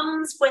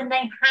comes when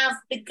they have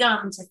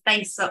begun to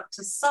face up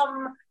to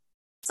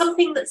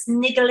something that's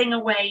niggling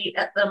away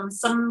at them,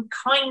 some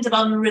kind of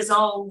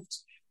unresolved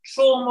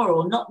trauma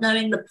or not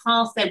knowing the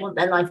path they want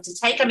their life to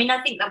take. I mean,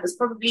 I think that was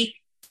probably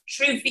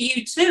true for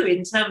you too,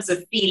 in terms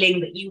of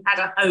feeling that you had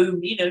a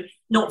home,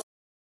 not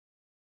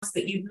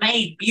that you'd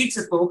made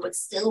beautiful, but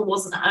still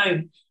wasn't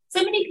home.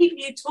 So many people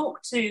you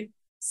talk to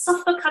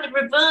suffer kind of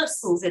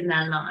reversals in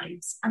their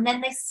lives, and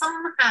then they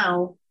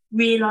somehow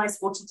realise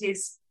what it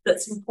is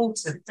that's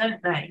important,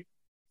 don't they?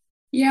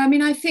 Yeah, I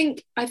mean, I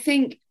think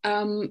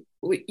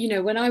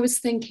when I was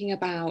thinking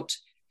about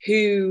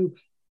who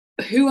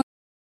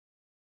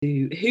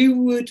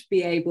would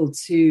be able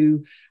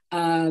to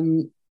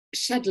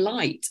shed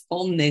light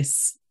on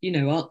this,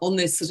 on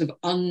this sort of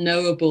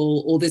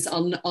unknowable or this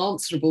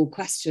unanswerable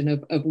question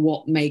of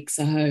what makes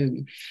a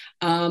home.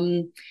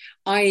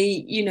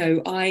 I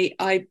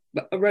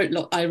write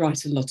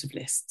a lot of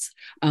lists.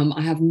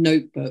 I have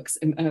notebooks,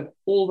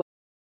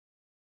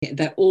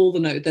 they're all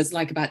the note. There's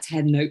like about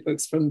 10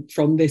 notebooks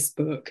from this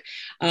book.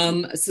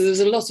 So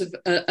there's a lot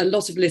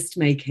of list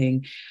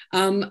making.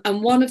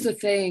 And one of the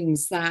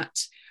things that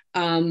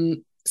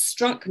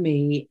struck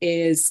me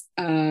is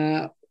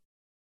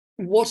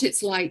what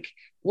it's like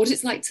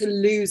to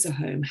lose a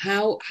home,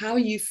 how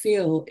you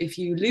feel if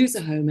you lose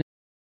a home,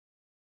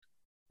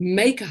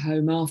 make a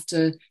home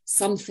after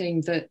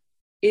something that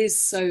is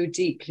so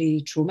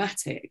deeply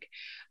traumatic.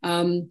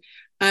 And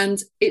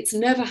it's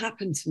never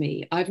happened to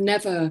me. I've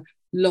never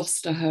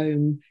lost a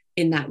home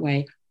in that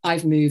way.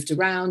 I've moved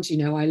around,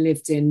 I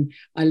lived in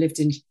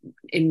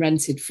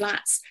rented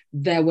flats.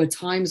 There were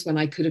times when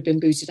I could have been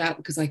booted out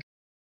because I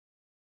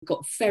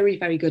got very,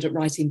 very good at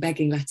writing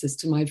begging letters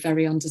to my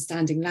very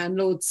understanding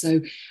landlord. So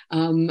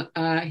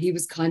he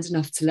was kind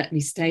enough to let me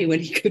stay when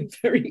he could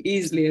very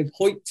easily have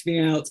hoiked me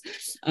out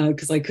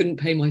because I couldn't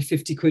pay my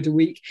 50 quid a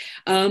week.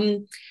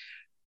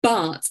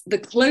 But the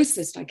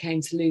closest I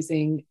came to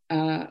losing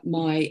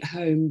my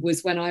home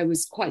was when I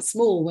was quite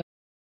small,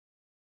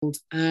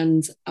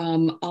 and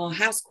our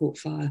house caught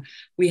fire.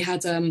 We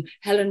had Helen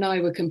and I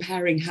were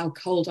comparing how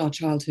cold our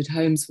childhood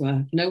homes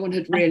were. No one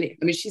had really,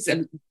 I mean, she's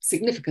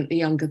significantly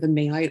younger than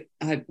me, I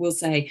will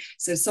say.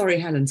 So sorry,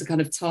 Helen, to kind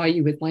of tie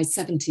you with my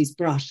 70s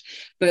brush.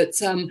 But,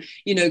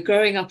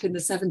 growing up in the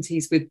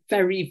 70s with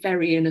very,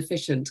 very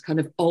inefficient kind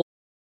of old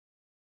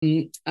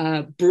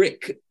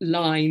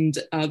brick-lined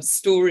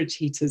storage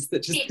heaters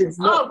that just did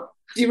not...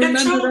 Do you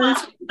remember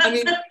those?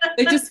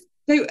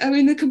 I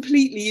mean, they're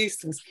completely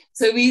useless.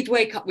 So we'd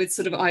wake up with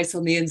sort of ice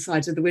on the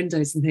inside of the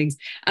windows and things.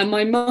 And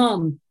my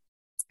mum,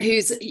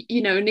 who's,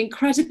 an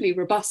incredibly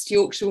robust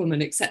Yorkshire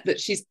woman, except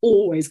that she's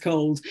always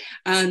cold.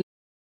 And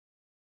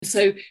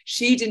so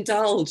she'd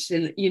indulged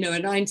in, a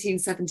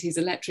 1970s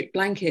electric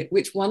blanket,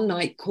 which one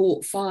night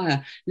caught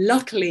fire.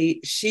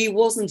 Luckily, she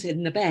wasn't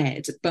in the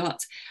bed,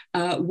 but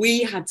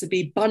we had to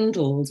be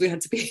bundled. We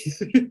had to be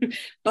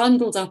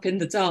bundled up in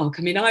the dark.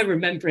 I mean, I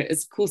remember it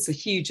as, of course, a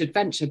huge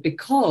adventure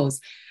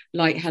because,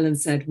 like Helen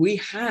said, we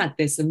had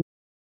this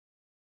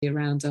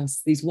around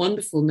us, these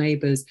wonderful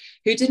neighbours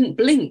who didn't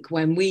blink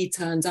when we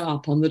turned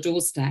up on the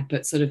doorstep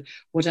at sort of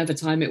whatever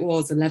time it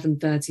was,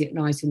 11:30 at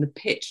night in the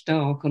pitch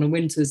dark on a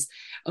winter's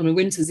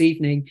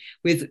evening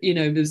with,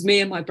 there was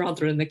me and my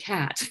brother and the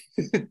cat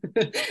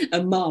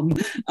and mum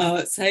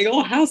saying,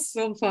 "Oh, house is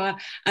on fire,"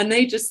 and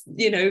they just,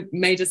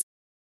 made us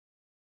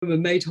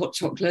and made hot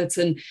chocolate,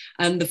 and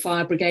the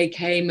fire brigade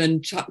came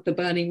and chucked the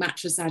burning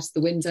mattress out of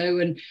the window,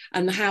 and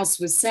the house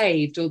was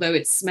saved, although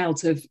it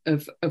smelt of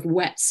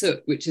wet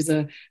soot, which is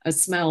a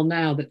smell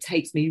now that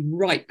takes me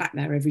right back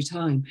there every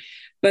time.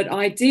 But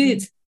I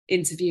did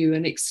interview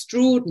an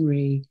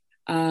extraordinary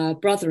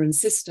brother and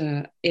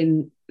sister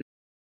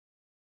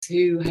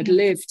who had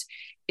lived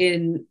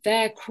in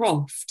their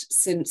croft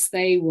since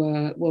they'd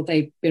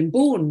been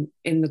born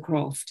in the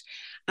croft.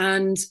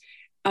 And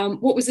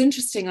what was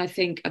interesting, I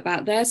think,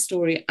 about their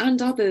story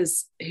and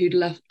others who'd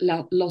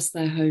lost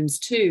their homes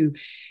too,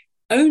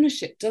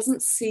 ownership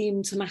doesn't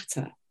seem to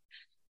matter.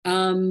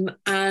 And,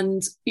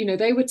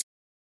 they were,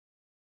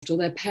 or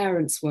their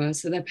parents were.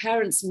 So their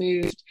parents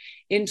moved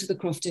into the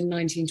croft in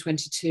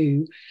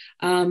 1922.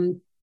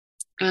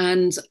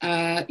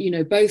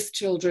 Both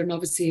children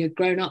obviously had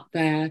grown up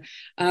there.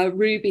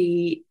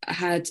 Ruby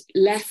had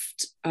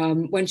left,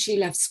 when she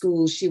left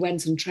school, she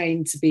went and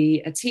trained to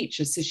be a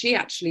teacher. So she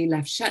actually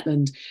left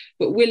Shetland.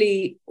 But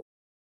Willie,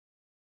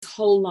 his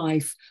whole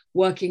life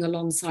working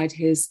alongside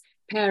his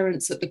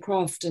parents at the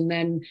croft. And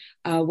then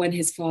when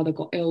his father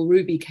got ill,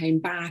 Ruby came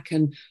back.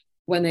 And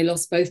when they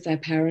lost both their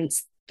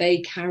parents,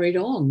 they carried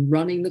on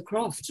running the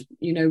croft,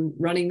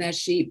 running their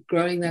sheep,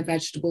 growing their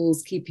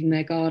vegetables, keeping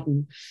their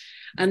garden.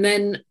 And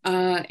then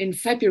in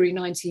February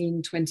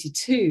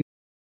 2022,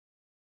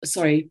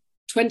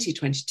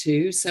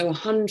 so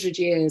 100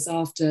 years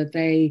after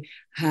they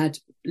had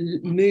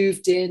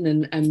moved in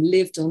and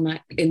lived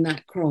in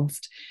that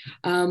croft,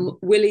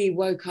 Willie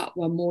woke up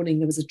one morning.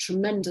 There was a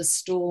tremendous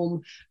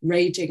storm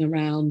raging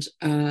around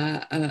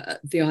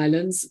the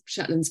islands.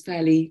 Shetland's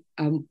fairly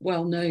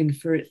well known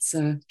for its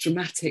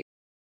dramatic.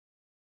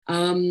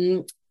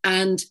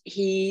 And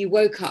he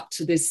woke up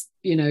to this,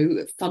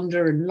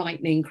 thunder and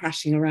lightning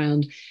crashing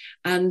around,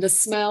 and the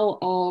smell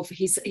of,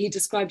 he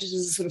described it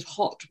as a sort of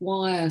hot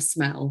wire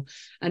smell.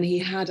 And he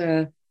had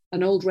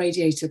an old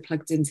radiator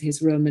plugged into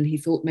his room, and he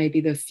thought maybe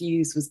the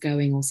fuse was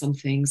going or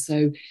something.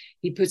 So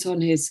he put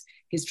on his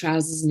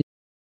trousers and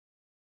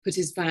put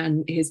his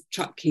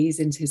truck keys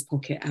into his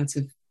pocket out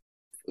of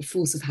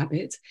force of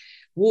habit,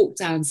 walked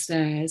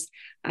downstairs,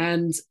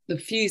 and the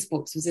fuse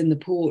box was in the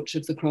porch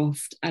of the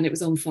croft, and it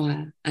was on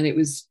fire, and it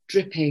was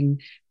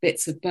dripping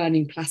bits of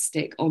burning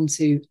plastic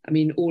onto,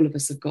 all of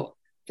us have got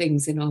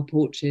things in our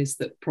porches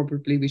that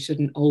probably we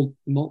shouldn't, old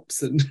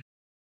mops and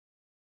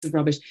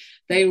rubbish.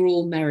 They were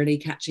all merrily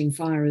catching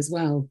fire as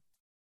well.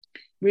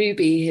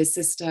 Ruby, his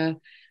sister,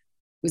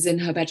 was in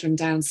her bedroom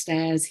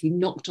downstairs. He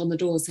knocked on the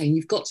door saying,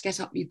 "You've got to get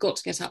up, you've got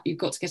to get up, you've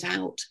got to get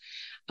out."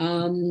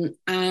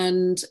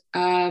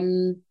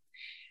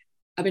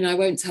 I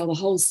won't tell the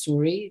whole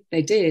story.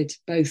 They did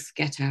both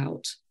get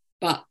out,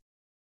 but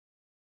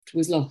it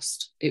was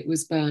lost. It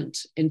was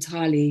burnt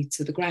entirely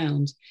to the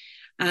ground.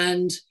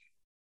 And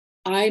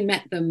I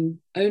met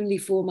them only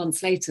 4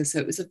 months later. So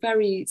it was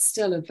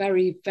still a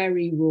very,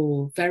 very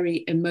raw,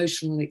 very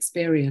emotional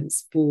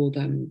experience for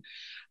them.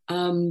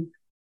 And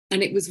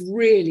it was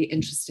really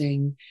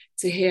interesting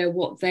to hear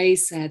what they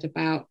said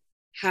about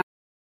how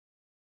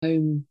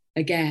home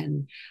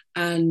again,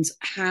 and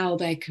how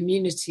their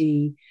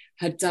community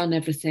had done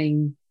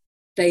everything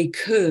they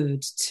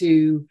could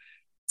to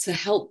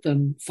help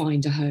them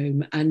find a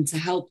home and to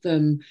help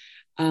them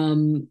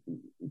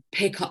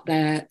pick up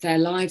their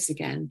lives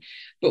again.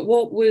 But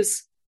what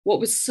was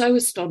so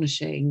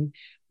astonishing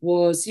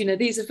was,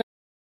 these are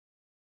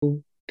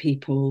very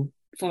people,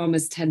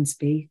 farmers tend to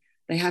be,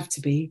 they have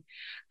to be,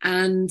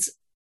 and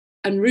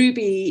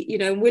Ruby,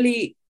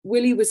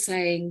 Willie was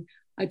saying,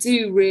 I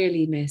do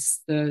really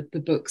miss the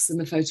books and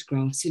the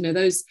photographs,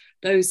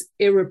 those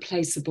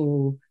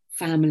irreplaceable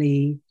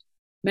family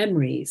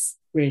memories,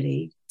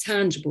 really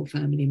tangible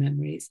family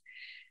memories.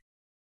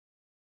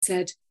 He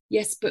said,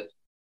 yes, but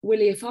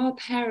Willie, if our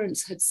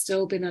parents had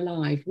still been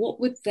alive, what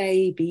would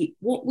they be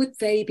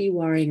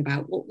worrying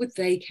about? What would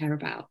they care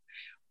about?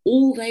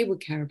 All they would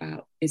care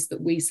about is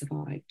that we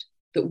survived,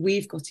 that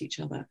we've got each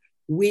other.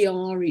 We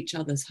are each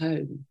other's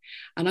home.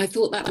 And I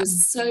thought that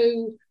was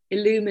so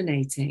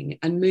illuminating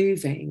and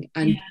moving.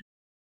 And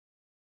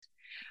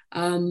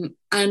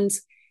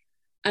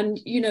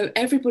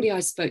everybody I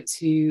spoke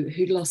to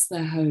who'd lost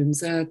their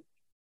homes, a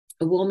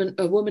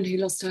woman who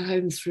lost her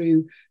home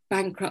through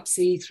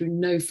bankruptcy, through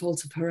no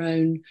fault of her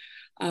own,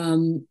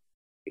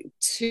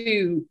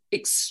 two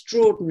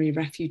extraordinary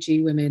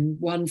refugee women,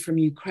 one from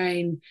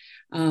Ukraine,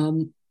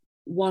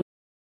 one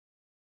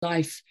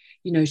life,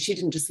 she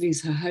didn't just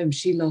lose her home,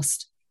 she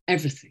lost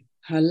everything,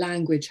 her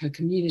language, her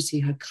community,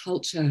 her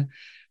culture,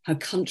 her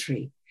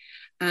country.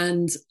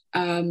 And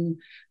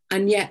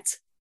yet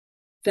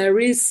there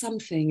is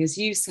something, as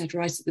you said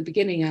right at the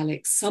beginning,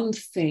 Alex,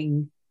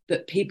 something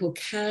that people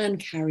can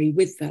carry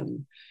with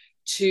them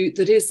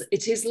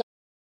it is like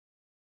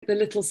the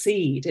little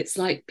seed. It's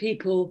like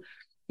people,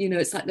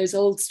 it's like those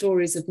old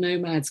stories of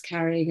nomads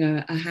carrying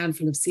a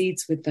handful of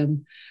seeds with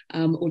them,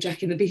 or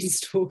Jack and the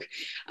Beanstalk,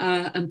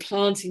 and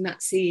planting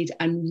that seed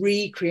and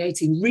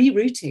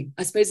rerooting.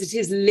 I suppose it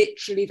is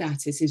literally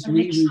that. It is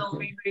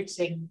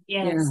rerooting.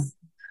 Yes.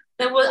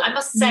 Yeah. I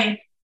must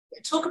say,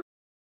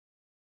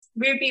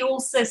 Ruby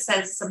also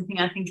says something,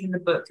 I think, in the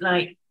book,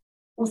 like,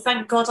 well,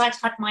 thank God I'd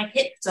had my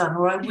hip done,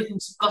 or I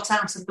wouldn't have got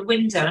out of the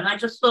window. And I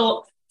just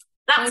thought,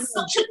 that's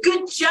such a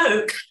good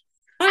joke.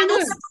 And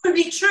also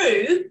probably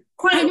true.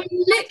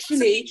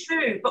 Literally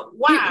true, but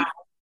wow.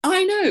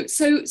 I know.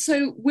 So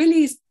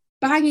Willie's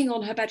banging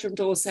on her bedroom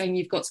door saying,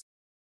 you've got to,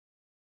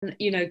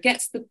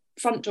 gets the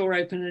front door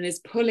open and is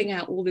pulling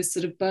out all this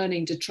sort of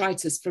burning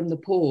detritus from the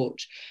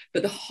porch,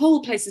 but the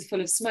whole place is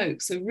full of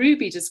smoke. So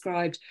Ruby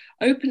described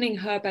opening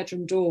her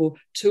bedroom door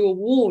to a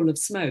wall of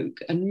smoke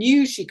and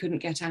knew she couldn't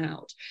get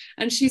out.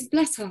 And she's,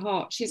 bless her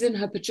heart, she's in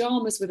her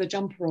pajamas with a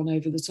jumper on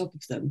over the top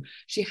of them.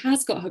 She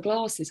has got her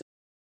glasses.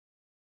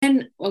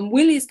 And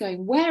Willie's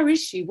going, where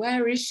is she?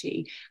 Where is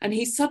she? And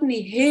he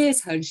suddenly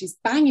hears her and she's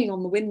banging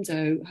on the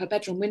window, her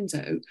bedroom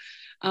window.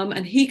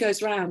 And he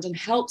goes round and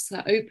helps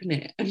her open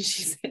it. And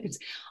she said,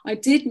 I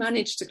did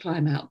manage to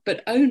climb out,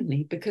 but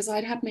only because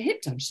I'd had my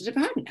hip done. She said, if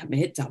I hadn't had my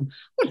hip done,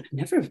 well, I'd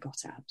never have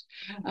got out.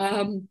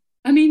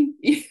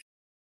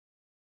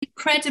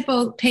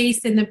 Incredible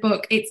piece in the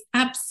book. It's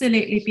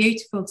absolutely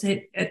beautiful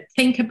to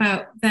think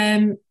about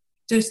them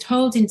just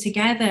holding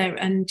together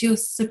and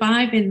just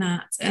surviving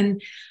that,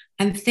 and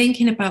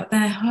thinking about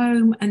their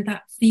home and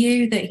that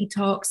view that he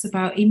talks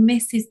about. He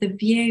misses the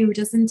view,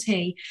 doesn't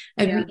he,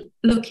 of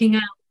looking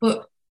out,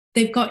 but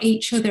they've got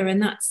each other, and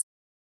that's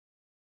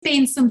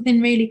been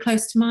something really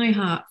close to my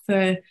heart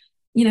for,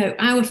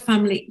 our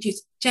family,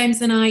 just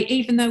James and I,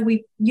 even though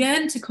we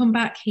yearn to come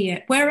back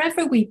here,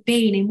 wherever we've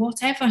been, in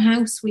whatever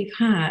house we've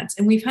had,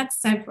 and we've had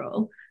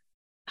several,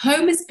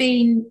 home has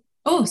been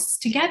us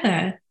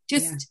together,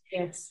 just,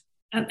 yes.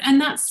 And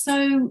that's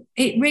so,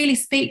 it really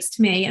speaks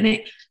to me, and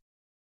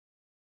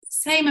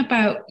same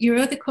about your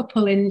other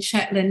couple in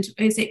Shetland.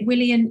 Is it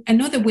Willie and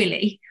another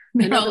Willie?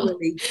 Another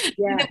Willie.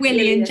 Yeah.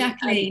 Willie and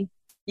Jacqueline.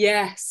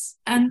 Yes.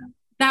 And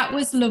that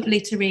was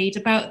lovely to read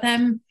about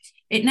them.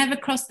 It never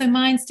crossed their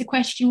minds to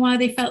question why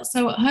they felt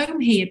so at home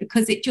here,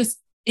 because it just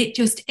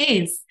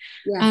is.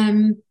 Yeah.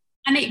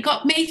 And it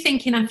got me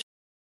thinking after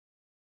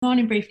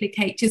morning briefly,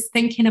 Kate, just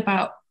thinking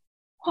about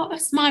what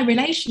is my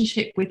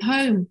relationship with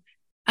home.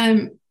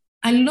 I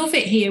love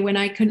it here when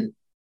I can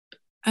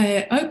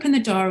open the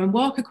door and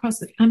walk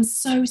across it. I'm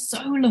so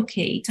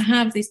lucky to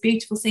have this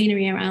beautiful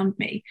scenery around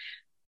me.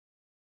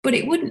 But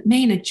it wouldn't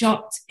mean a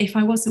jot if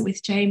I wasn't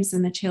with James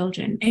and the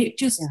children. It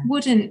just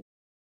wouldn't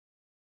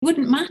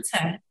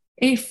matter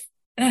if.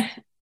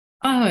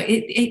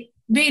 It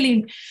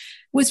really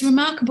was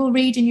remarkable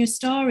reading your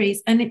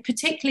stories, and it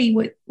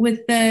particularly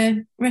with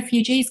the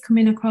refugees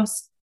coming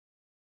across.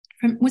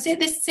 Was it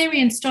the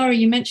Syrian story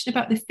you mentioned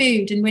about the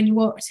food, and when you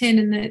walked in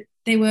and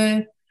they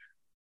were?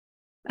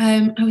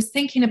 I was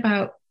thinking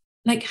about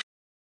like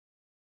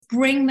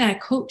bring their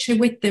culture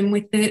with them,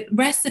 with the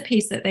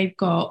recipes that they've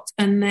got,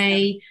 and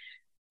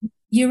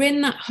you're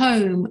in that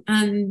home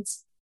and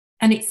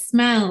it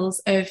smells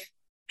of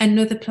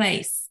another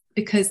place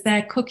because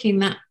they're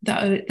cooking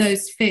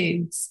those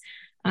foods.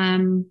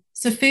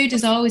 So food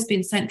has always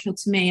been central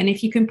to me, and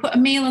if you can put a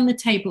meal on the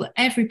table,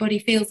 everybody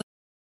feels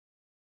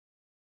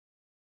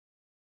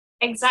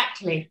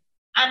exactly.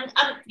 And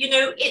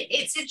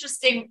it's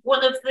interesting.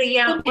 One of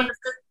the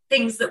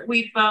things that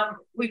we've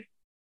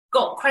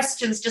got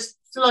questions just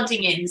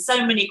flooding in,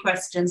 so many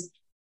questions.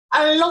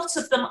 A lot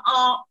of them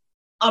are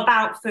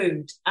about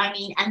food. I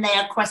mean, and they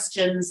are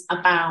questions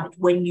about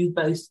when you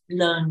both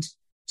learned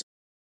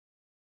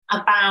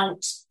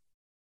about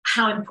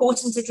how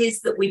important it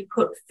is that we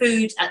put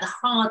food at the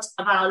heart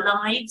of our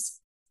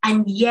lives,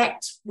 and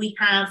yet we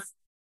have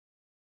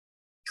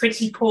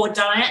pretty poor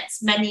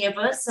diets, many of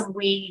us, and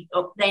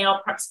they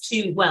are perhaps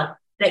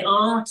they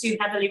are too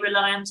heavily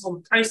reliant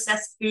on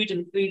processed food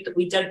and food that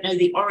we don't know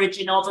the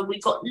origin of, and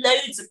we've got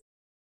loads of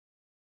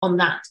on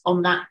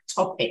that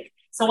topic.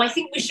 So I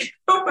think we should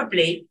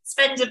probably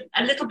spend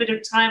a little bit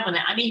of time on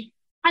it. I mean,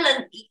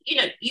 Helen,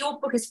 your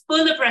book is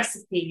full of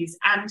recipes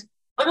and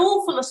an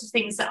awful lot of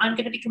things that I'm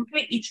going to be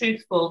completely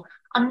truthful.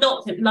 I'm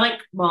not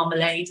like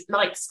marmalade,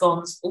 like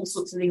scones, all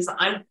sorts of things that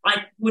I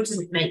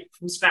wouldn't make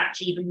from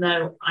scratch, even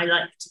though I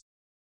like to.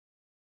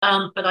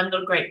 But I'm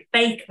not a great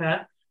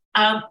baker.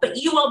 But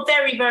you are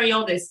very, very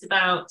honest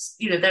about,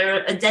 there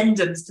are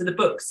addendums to the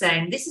book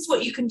saying, this is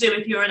what you can do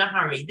if you're in a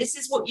hurry. This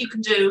is what you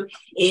can do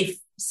if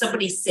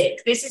somebody's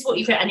sick. This is what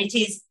you can, and it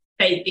is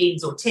baked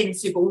beans or tin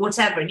soup or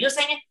whatever. And you're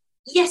saying,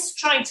 yes,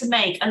 try to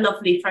make a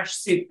lovely fresh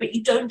soup, but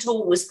you don't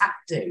always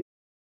have to.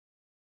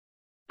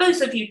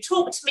 Both of you,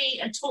 talk to me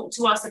and talk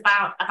to us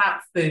about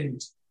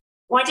food.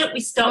 Why don't we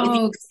start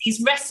with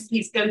these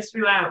recipes go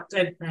throughout,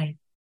 don't they?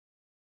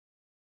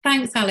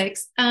 Thanks,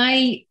 Alex.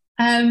 How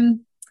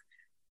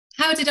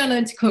did I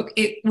learn to cook?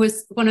 It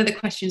was one of the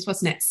questions,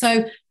 wasn't it?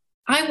 So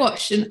I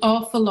watched an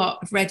awful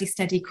lot of Ready,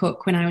 Steady,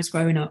 Cook when I was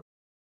growing up.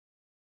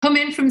 Come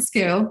in from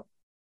school,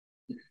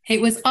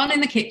 it was on in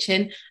the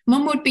kitchen.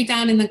 Mum would be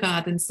down in the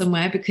garden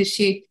somewhere because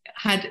she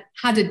had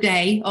a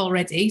day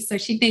already, so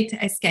she'd need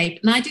to escape.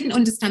 And I didn't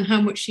understand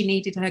how much she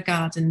needed her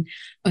garden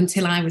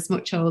until I was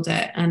much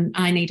older, and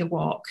I need a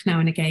walk now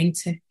and again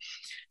to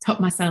top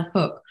myself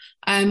up.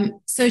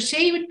 So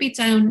she would be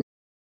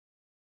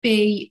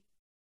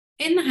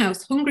in the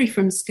house hungry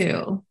from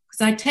school,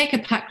 because I'd take a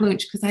packed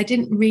lunch because I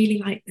didn't really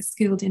like the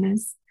school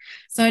dinners.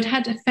 So I'd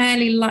had a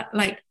fairly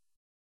light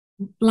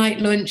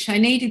lunch. I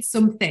needed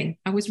something.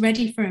 I was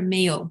ready for a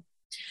meal.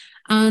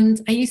 And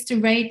I used to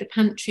raid the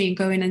pantry and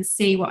go in and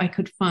see what I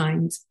could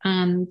find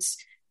and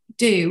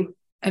do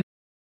a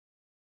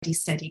Ready,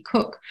 Steady,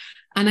 Cook.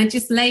 And I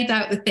just laid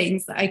out the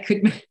things that I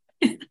could make.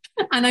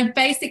 And I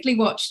basically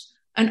watched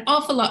an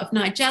awful lot of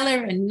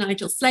Nigella and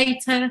Nigel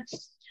Slater.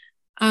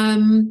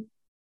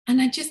 And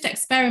I just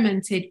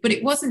experimented, but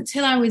it wasn't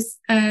till I was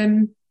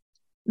went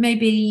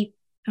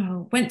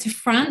to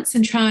France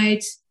and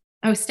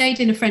stayed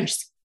in a French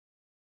school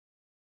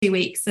for 2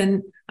 weeks,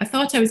 and I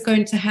thought I was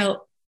going to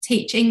help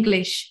teach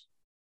English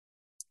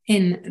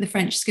in the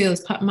French school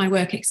as part of my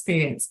work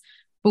experience.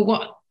 But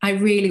what I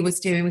really was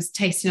doing was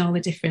tasting all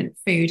the different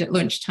food at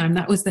lunchtime.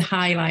 That was the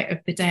highlight of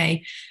the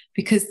day,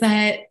 because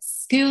their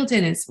school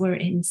dinners were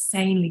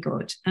insanely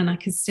good, and I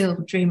can still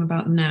dream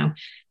about them now.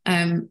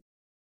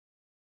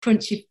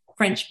 Crunchy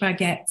French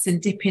baguettes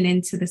and dipping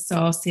into the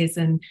sauces,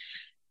 and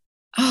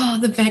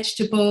the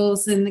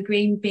vegetables and the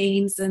green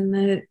beans and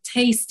the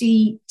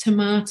tasty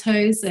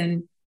tomatoes,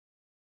 and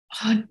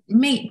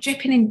meat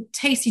dripping in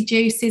tasty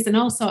juices and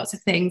all sorts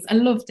of things. I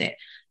loved it.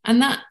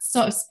 And that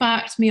sort of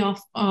sparked me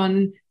off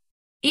on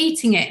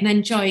eating it and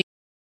enjoying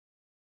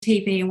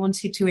TV and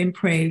wanted to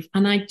improve.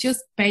 And I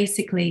just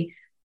basically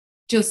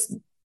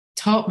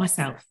taught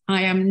myself.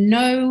 I am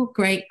no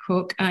great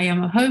cook. I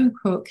am a home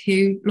cook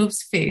who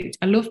loves food.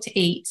 I love to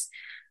eat.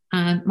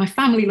 My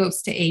family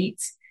loves to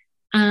eat.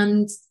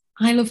 And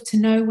I love to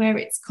know where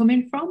it's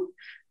coming from.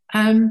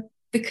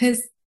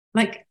 Because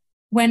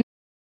when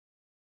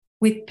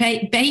with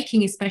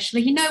baking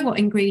especially, you know what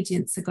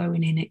ingredients are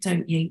going in it,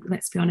 don't you?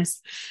 Let's be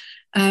honest.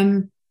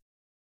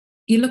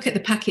 You look at the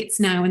packets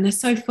now and they're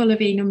so full of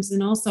enums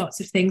and all sorts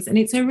of things. And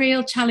it's a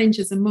real challenge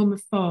as a mum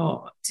of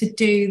four to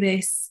do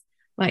this.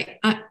 Like,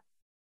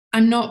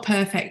 I'm not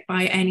perfect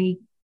by any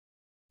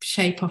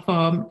shape or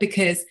form,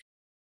 because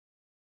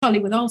probably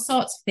with all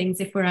sorts of things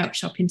if we're out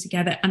shopping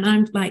together. And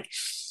I'm like,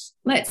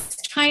 let's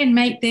try and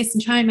make this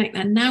and try and make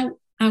that. Now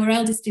our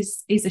eldest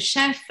is a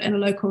chef in a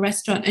local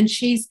restaurant, and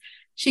she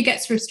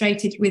gets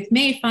frustrated with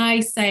me if I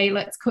say,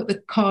 let's cut the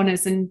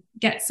corners and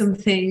get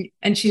something.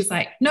 And she's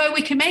like, no,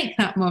 we can make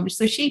that, Mum.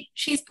 So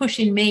she's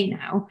pushing me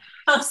now.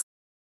 Oh,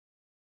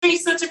 she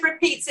sort of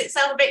repeats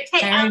itself a bit.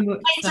 Kate,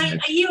 So.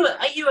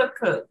 are you a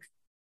cook?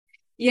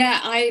 Yeah,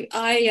 I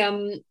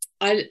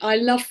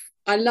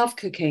love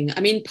cooking.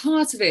 I mean,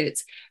 part of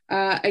it,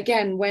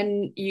 again,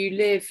 when you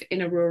live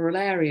in a rural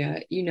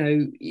area, you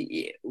know,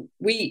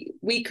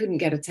 we couldn't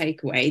get a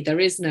takeaway. There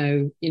is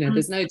no, you know,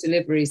 there's no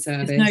delivery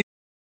service.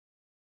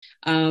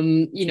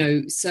 You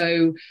know,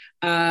 so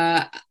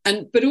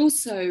but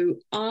also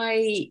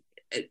I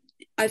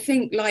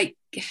think, like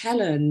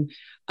Helen,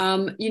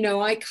 you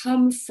know, I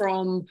come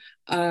from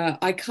a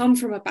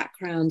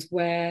background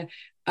where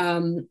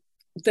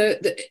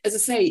as I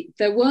say,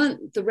 there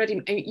weren't the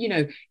ready, you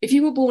know, if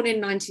you were born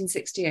in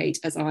 1968,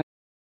 as I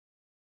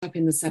up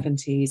in the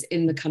 70s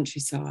in the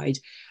countryside,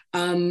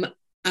 and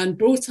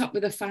brought up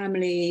with a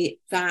family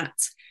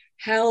that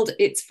held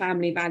its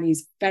family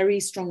values very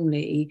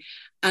strongly,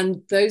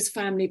 and those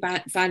family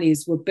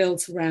values were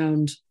built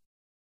around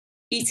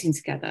eating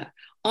together.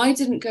 I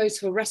didn't go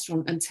to a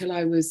restaurant until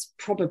I was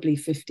probably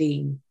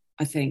 15.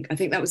 I think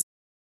that was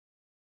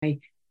I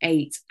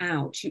ate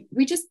out.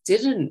 We just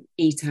didn't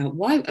eat out.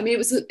 Why? I mean, it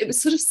was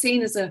sort of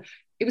seen as a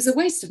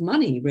waste of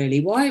money, really.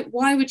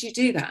 Why would you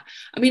do that?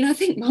 I mean, I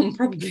think Mum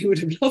probably would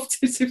have loved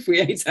it if we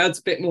ate out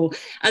a bit more.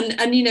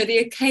 And you know, the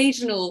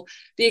occasional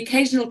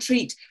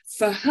treat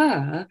for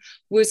her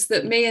was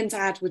that me and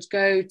Dad would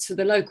go to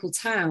the local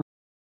town.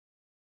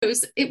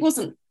 It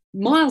wasn't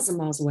miles and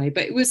miles away,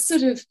 but it was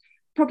sort of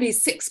probably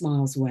 6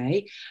 miles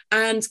away,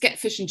 and get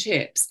fish and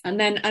chips. And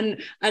then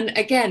and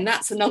again,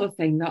 that's another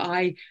thing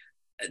that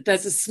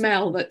there's a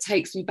smell that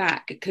takes me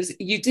back, because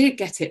you did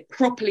get it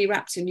properly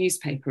wrapped in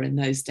newspaper in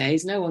those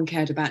days. No one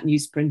cared about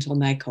newsprint on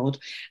their cod.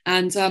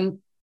 And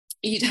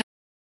you'd have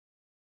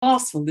a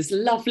parcel, this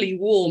lovely,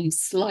 warm,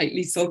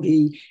 slightly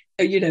soggy,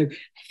 you know,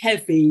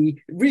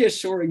 heavy,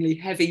 reassuringly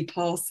heavy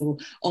parcel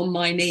on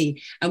my knee.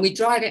 And we'd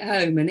drive it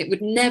home, and it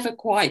would never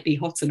quite be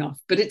hot enough.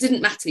 But it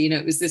didn't matter, you know,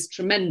 it was this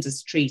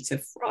tremendous treat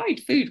of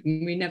fried food.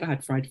 We never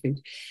had fried food.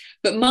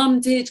 But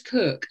Mum did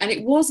cook, and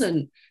it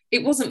wasn't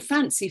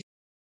fancy.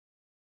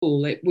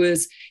 It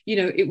was, you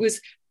know, it was,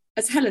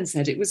 as Helen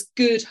said, it was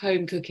good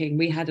home cooking.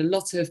 We had a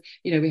lot of,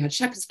 you know, we had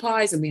shepherd's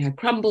pies, and we had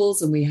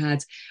crumbles, and we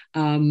had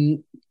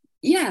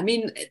yeah, I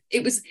mean,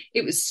 it was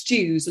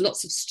stews,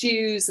 lots of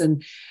stews,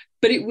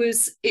 but it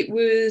was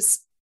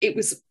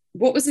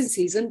what was in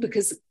season,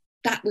 because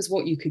that was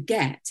what you could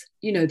get.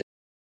 You know,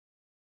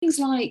 things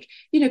like,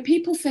 you know,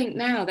 people think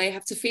now they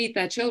have to feed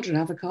their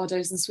children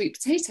avocados and sweet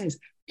potatoes.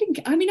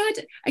 I mean, I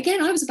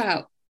was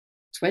about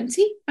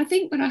 20, I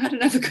think, when I had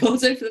an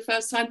avocado for the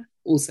first time.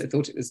 Also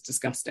thought it was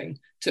disgusting.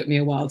 Took me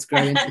a while to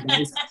grow into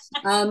those.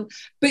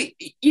 But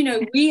you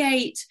know, we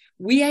ate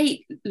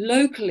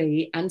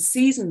locally and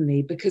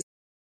seasonally because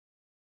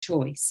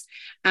choice,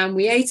 and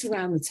we ate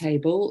around the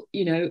table.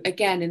 You know,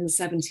 again, in the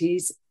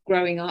 70s,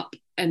 growing up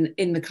and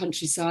in the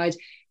countryside,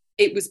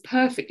 it was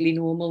perfectly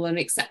normal and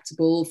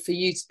acceptable for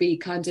you to be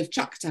kind of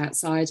chucked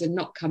outside and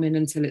not come in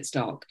until it's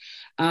dark.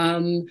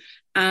 But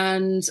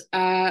Mum,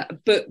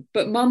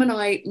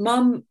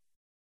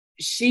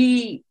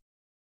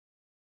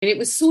 it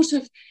was sort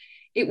of,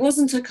 it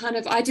wasn't a kind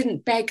of, I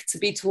didn't beg to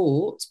be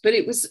taught, but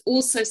it was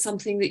also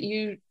something that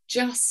you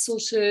just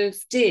sort of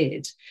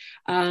did.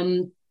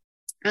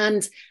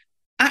 And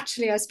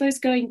actually, I suppose,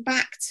 going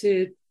back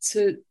to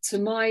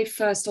my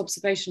first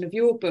observation of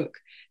your book,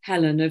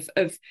 Helen, of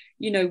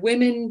you know,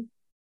 women,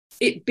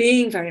 it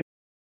being very,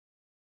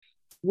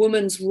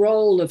 woman's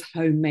role of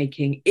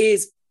homemaking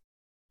is,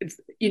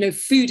 you know,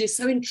 food is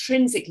so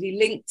intrinsically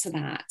linked to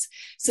that.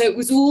 So it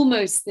was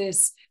almost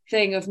this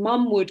thing of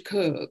Mum would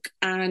cook,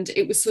 and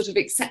it was sort of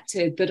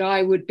accepted that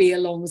I would be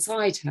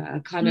alongside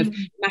her, kind of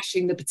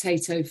mashing the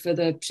potato for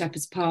the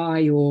shepherd's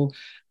pie, or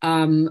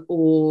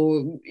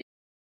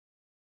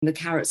the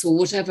carrots, or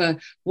whatever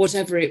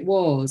it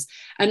was.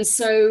 And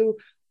so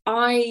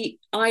I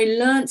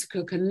learned to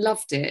cook and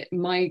loved it.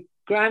 My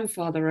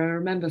grandfather, I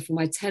remember, for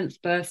my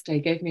 10th birthday,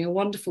 gave me a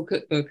wonderful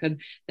cookbook,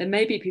 and there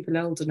may be people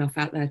old enough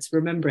out there to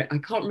remember it. I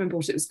can't remember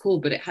what it was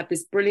called, but it had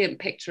this brilliant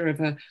picture of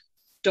a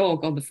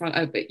dog on the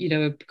front, you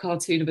know, a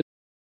cartoon of a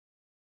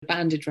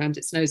bandage around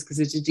its nose because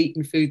it had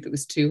eaten food that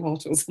was too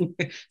hot or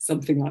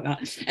something like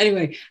that.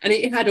 Anyway, and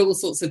it had all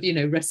sorts of, you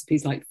know,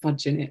 recipes like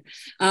fudge in it.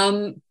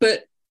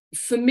 But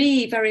for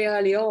me, very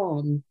early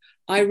on,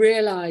 I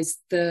realised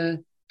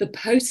the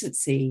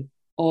potency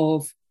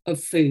of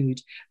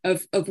food,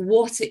 of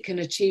what it can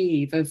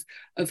achieve, of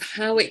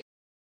how it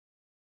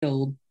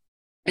and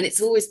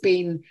it's always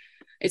been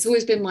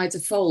my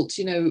default,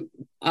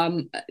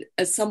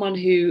 as someone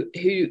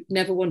who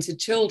never wanted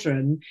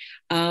children,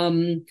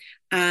 and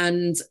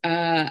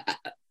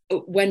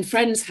when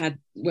friends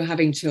were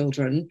having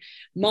children,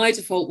 my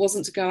default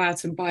wasn't to go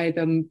out and buy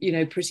them,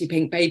 pretty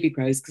pink baby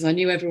grows, because I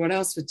knew everyone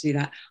else would do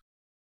that,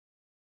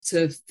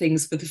 to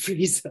things for the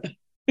freezer.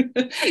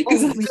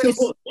 Because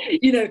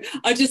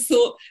I just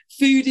thought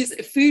food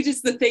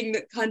is the thing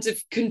that kind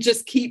of can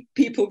just keep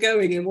people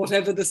going in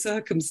whatever the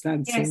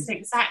circumstances. Yes,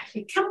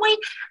 exactly. Can we?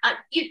 I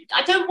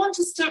don't want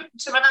us to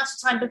run out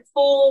of time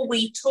before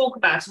we talk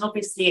about, and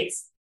obviously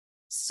it's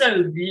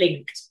so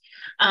linked,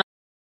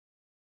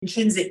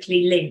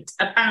 intrinsically linked,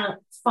 about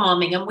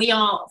farming, and we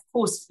are, of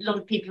course, a lot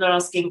of people are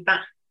asking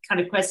that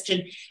kind of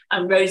question.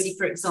 Rosie,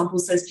 for example,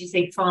 says, "Do you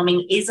think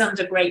farming is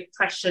under great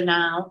pressure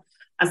now,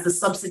 as the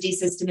subsidy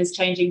system is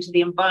changing to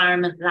the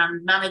environment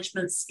land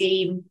management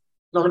scheme?"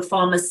 A lot of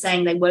farmers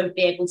saying they won't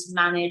be able to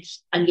manage,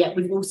 and yet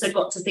we've also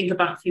got to think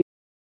about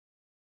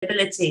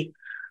feasibility.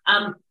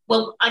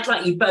 Well, I'd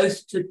like you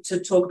both to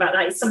talk about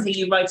that. It's something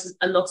you write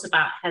a lot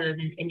about,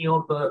 Helen, in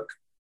your book.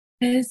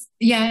 There's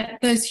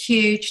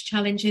huge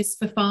challenges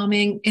for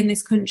farming in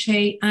this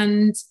country.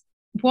 And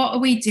what are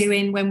we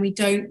doing when we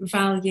don't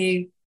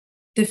value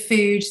the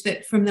food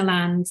that from the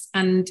land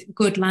and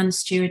good land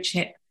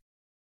stewardship?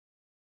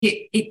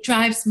 It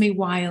drives me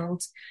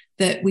wild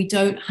that we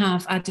don't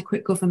have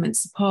adequate government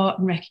support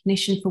and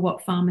recognition for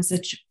what farmers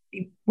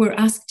were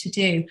asked to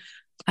do,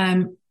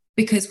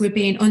 because we're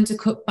being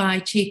undercut by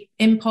cheap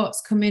imports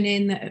coming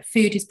in, that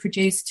food is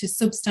produced to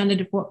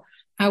substandard of what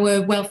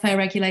our welfare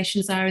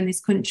regulations are in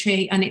this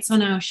country, and it's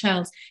on our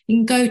shelves. You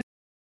can go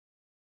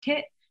to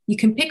it, you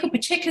can pick up a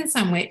chicken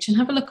sandwich and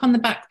have a look on the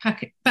back of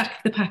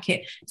the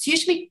packet. It's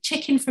usually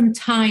chicken from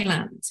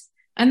Thailand,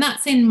 and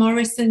that's in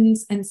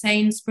Morrison's and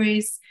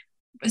Sainsbury's.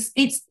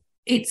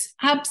 It's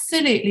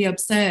absolutely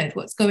absurd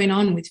what's going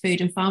on with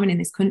food and farming in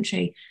this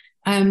country.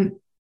 The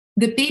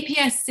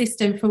BPS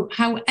system, for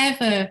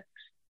however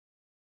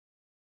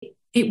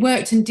it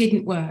worked and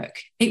didn't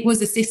work, it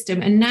was a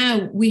system, and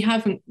now we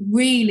haven't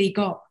really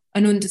got a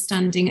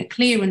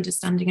clear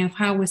understanding of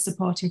how we're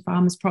supporting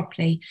farmers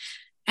properly.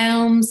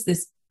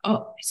 There's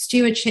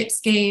stewardship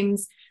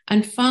schemes,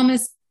 and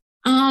farmers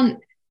aren't.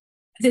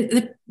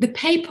 The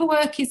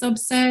paperwork is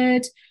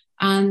absurd,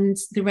 and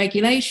the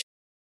regulation.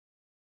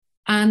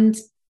 And,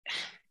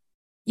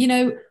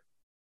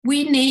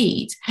 we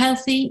need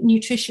healthy,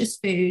 nutritious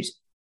food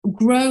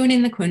grown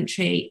in the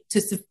country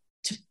to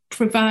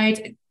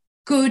provide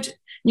good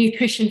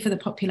nutrition for the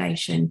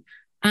population.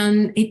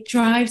 And it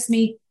drives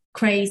me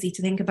crazy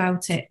to think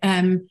about it.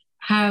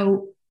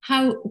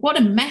 What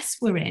a mess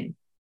we're in.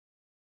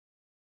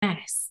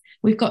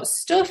 We've got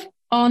stuff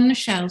on the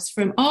shelves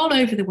from all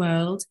over the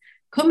world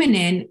coming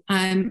in.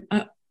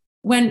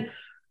 When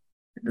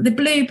the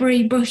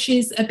blueberry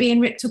bushes are being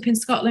ripped up in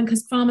Scotland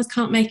because farmers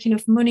can't make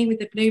enough money with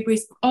the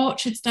blueberries.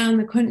 Orchards down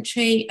the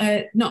country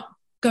are not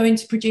going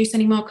to produce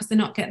anymore because they're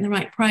not getting the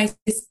right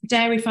prices.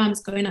 Dairy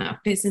farms going out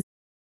of business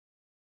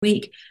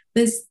week.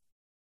 There's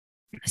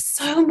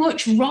so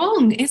much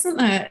wrong, isn't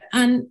there?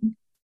 And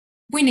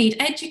we need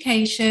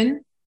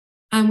education,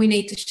 and we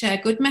need to share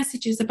good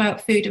messages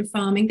about food and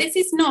farming. This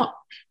is not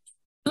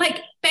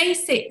like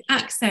basic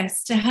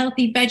access to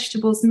healthy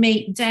vegetables,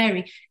 meat,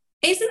 dairy.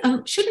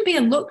 Shouldn't be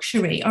a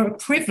luxury or a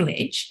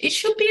privilege. It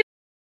should be a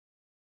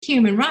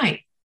human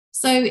right.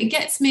 So it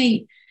gets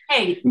me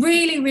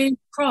really, really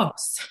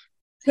cross.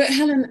 But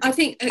Helen, I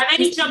think I'm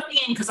only jumping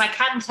in because I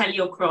can tell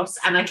you're cross,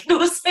 and I can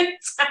also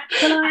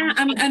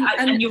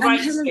and you're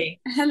right.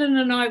 Helen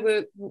and I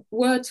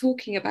were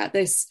talking about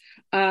this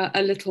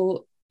a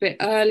little bit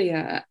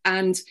earlier,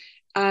 and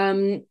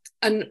that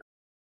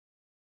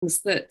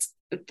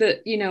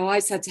I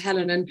said to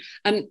Helen,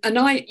 and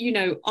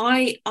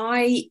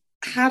I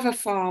have a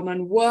farm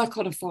and work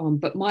on a farm,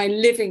 but my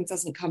living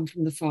doesn't come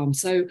from the farm.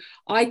 So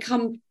I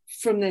come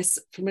from this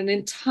from an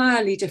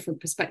entirely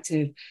different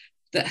perspective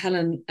that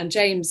Helen and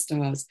James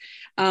does.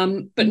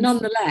 But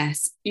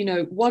nonetheless,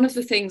 one of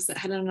the things that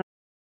Helen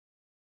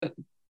and I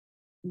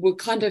were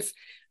kind of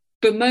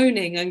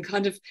bemoaning and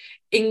kind of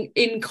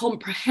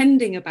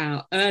incomprehending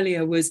about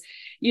earlier was,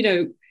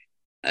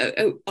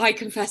 I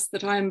confess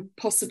that I'm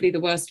possibly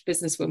the worst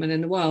businesswoman in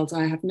the world.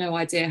 I have no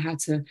idea how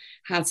to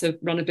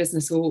run a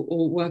business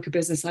or work a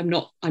business. I'm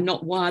not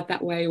wired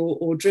that way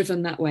or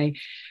driven that way.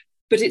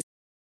 But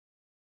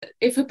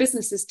if a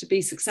business is to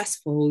be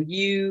successful,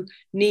 you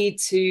need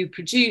to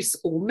produce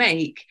or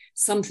make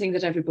something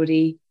that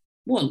everybody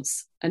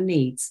wants and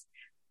needs,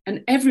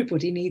 and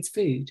everybody needs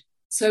food.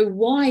 So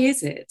why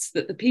is it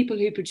that the people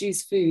who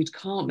produce food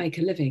can't make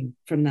a living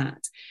from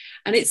that?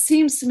 And it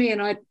seems to me,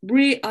 and I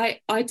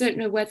don't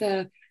know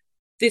whether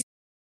this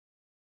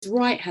is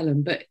right,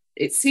 Helen, but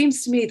it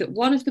seems to me that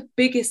one of the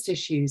biggest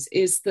issues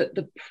is that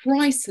the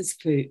price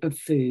of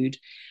food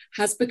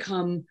has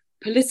become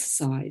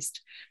politicized.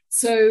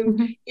 So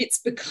it's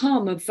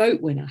become a vote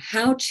winner.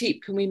 How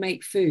cheap can we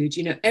make food?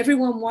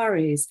 Everyone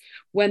worries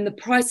when the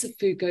price of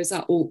food goes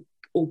up, or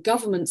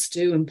governments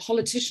do and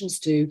politicians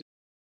do,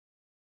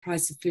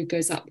 price of food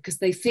goes up, because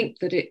they think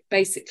that it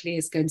basically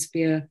is going to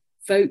be a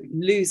vote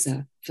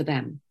loser for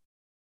them.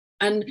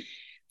 And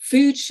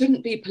food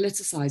shouldn't be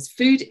politicized.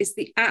 Food is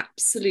the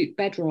absolute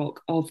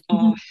bedrock of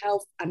our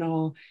health and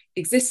our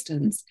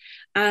existence.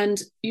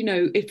 And, you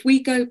know, if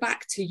we go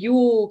back to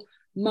your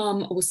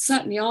mum, or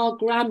certainly our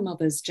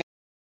grandmother's,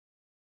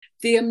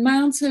 the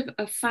amount of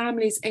a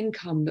family's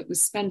income that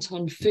was spent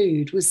on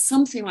food was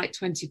something like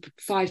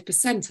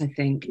 25%, I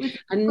think.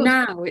 And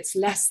now it's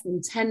less than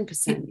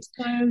 10%.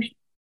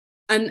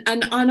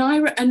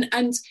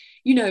 And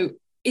you know,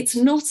 it's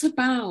not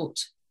about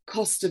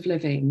cost of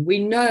living. We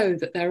know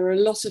that there are a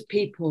lot of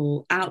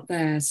people out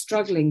there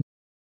struggling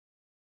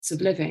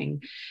of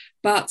living,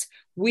 but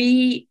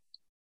my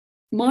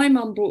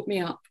mum brought me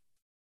up,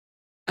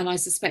 and I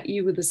suspect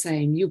you were the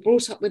same. You're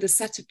brought up with a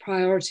set of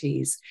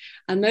priorities,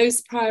 and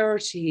those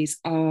priorities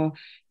are,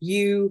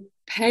 you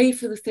pay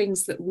for the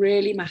things that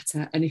really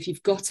matter, and if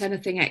you've got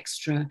anything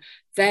extra,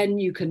 then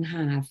you can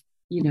have,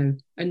 you know,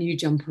 a new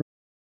jumper.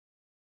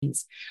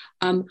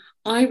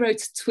 I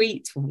wrote a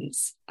tweet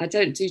once. I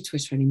don't do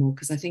Twitter anymore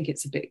because I think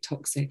it's a bit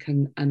toxic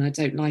and I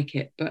don't like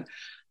it. But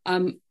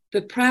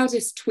the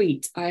proudest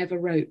tweet I ever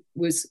wrote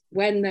was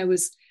when there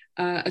was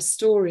a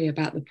story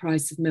about the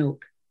price of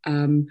milk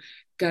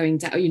going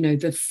down, you know,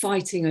 the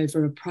fighting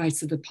over a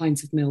price of a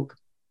pint of milk.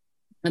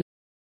 And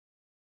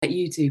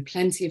you do,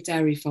 plenty of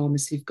dairy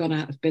farmers who've gone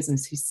out of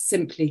business, who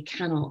simply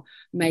cannot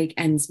make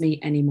ends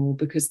meet anymore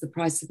because the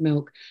price of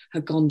milk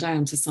had gone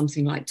down to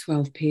something like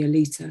 12p a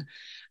litre.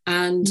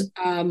 And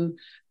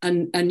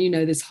you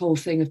know, this whole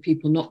thing of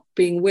people not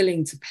being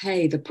willing to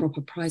pay the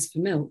proper price for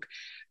milk,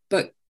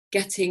 but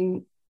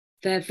getting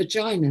their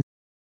vaginas,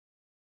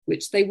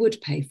 which they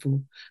would pay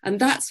for. And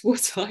that's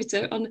what I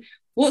don't,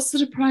 what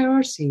sort of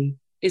priority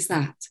is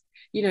that?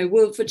 You know,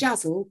 we'll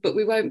vajazzle, but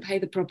we won't pay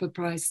the proper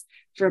price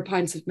for a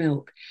pint of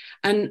milk.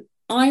 And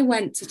I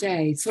went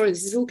today, sorry,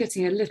 this is all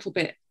getting a little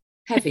bit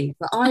heavy,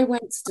 but I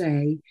went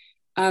today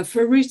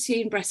for a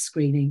routine breast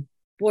screening.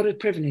 What a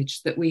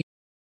privilege that we have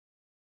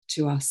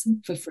to us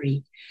for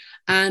free.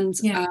 And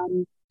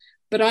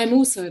but I'm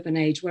also of an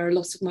age where a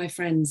lot of my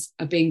friends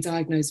are being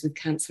diagnosed with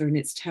cancer, and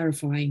it's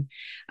terrifying.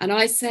 And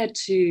I said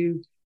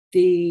to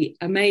the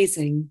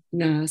amazing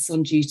nurse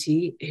on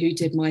duty who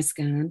did my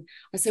scan,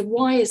 I said,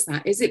 why is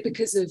that? Is it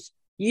because of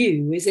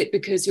you? Is it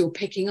because you're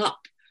picking up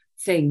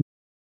things?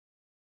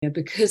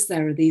 Because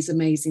there are these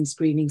amazing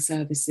screening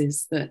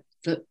services that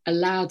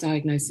allow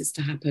diagnosis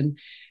to happen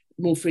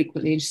more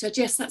frequently. And she said,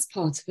 yes, that's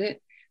part of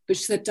it. But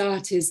she said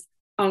diet is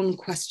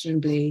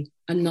unquestionably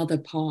another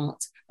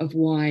part of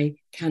why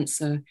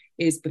cancer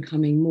is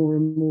becoming more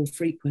and more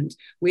frequent.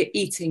 We're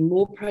eating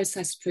more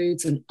processed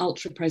foods and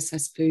ultra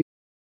processed foods,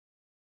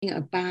 a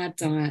bad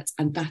diet,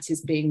 and that is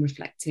being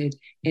reflected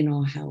in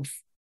our health.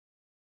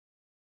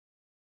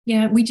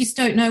 Yeah, we just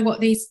don't know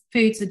what these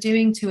foods are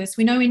doing to us.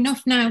 We know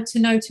enough now to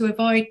know to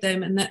avoid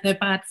them and that they're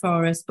bad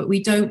for us, but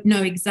we don't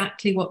know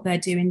exactly what they're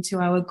doing to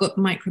our gut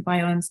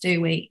microbiomes,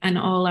 do we? And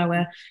all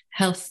our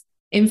health.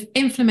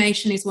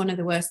 Inflammation is one of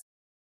the worst,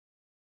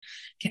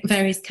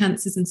 various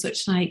cancers and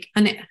such like.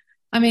 And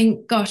I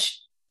mean, gosh,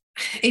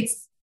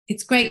 it's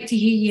great to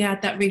hear you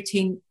had that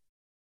routine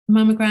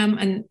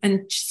mammogram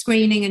and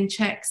screening and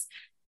checks.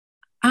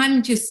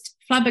 I'm just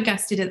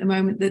flabbergasted at the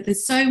moment that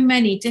there's so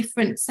many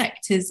different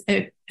sectors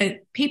of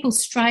people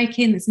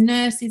striking. There's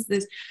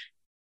nurses,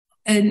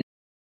 and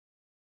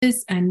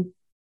there's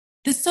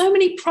so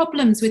many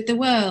problems with the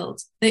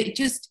world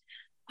that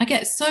I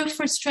get so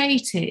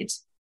frustrated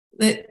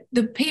that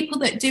the people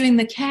that are doing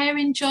the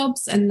caring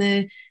jobs and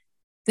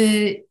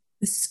the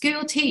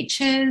school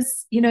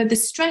teachers, you know, the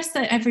stress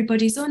that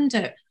everybody's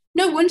under.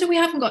 No wonder we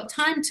haven't got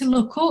time to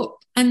look up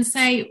and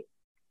say,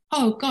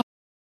 oh God,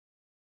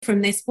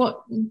 from this,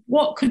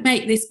 what could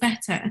make this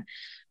better?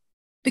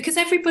 Because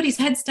everybody's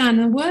heads down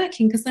and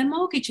working because their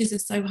mortgages are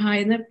so high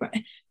and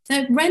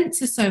their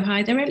rents are so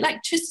high, their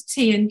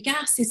electricity and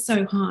gas is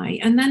so high.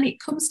 And then it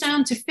comes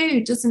down to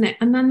food, doesn't it?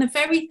 And then the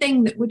very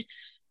thing that would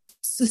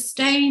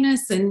sustain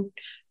us and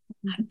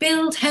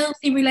build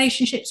healthy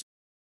relationships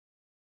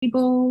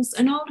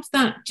and all of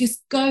that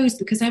just goes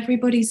because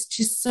everybody's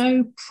just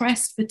so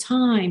pressed for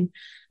time.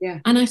 Yeah.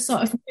 And I've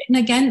sort of written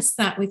against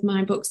that with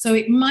my book. So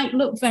it might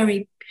look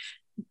very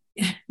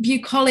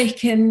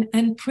bucolic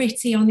and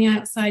pretty on the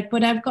outside,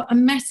 but I've got a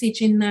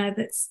message in there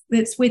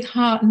that's with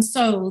heart and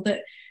soul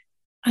that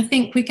I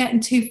think we're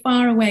getting too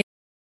far away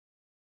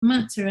from the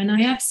matter. And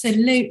I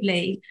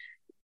absolutely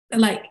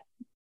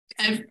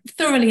I've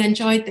thoroughly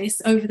enjoyed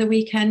this over the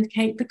weekend,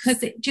 Kate,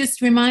 because it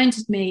just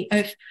reminded me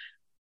of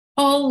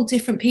all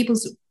different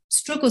people's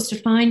struggles to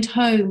find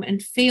home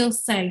and feel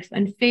safe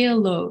and feel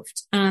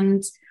loved,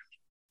 and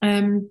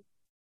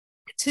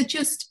to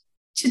just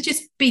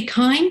be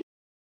kind.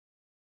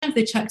 One of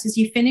the chapters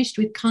you finished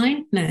with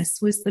kindness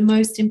was the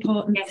most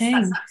important thing.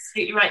 Yes, that's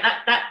absolutely right.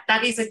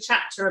 That is a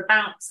chapter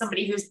about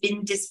somebody who's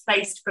been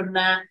displaced from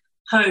their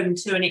home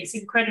too, and it's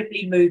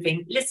incredibly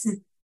moving.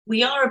 Listen,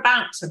 we are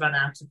about to run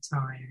out of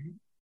time.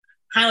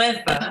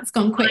 However, that's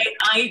gone quick.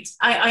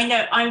 I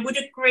know I would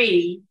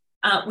agree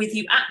with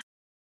you.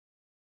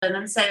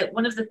 And so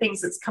one of the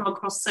things that's come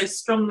across so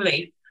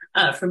strongly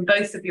from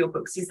both of your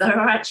books is there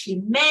are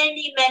actually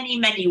many, many,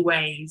 many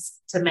ways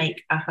to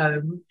make a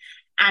home,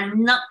 and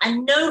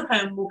no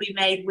home will be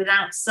made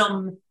without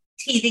some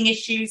teething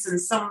issues and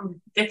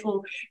some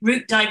little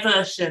route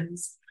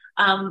diversions.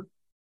 And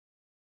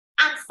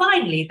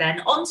finally,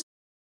 then,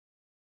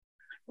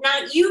 now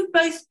you've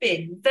both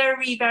been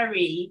very,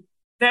 very,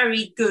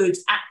 very good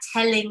at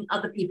telling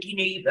other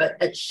people,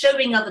 at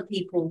showing other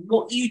people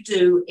what you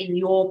do in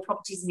your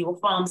properties and your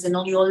farms and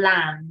on your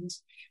land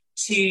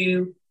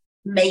to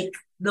make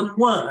them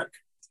work.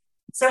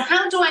 So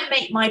how do I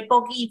make my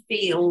boggy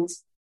field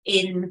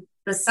in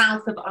the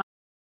south of Ireland?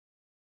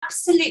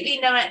 Absolutely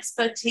no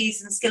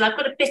expertise and skill. I've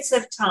got a bit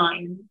of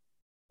time.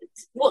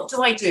 What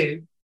do I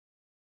do?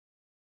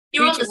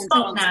 You're on the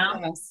spot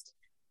now.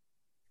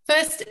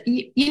 First,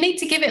 you need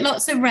to give it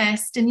lots of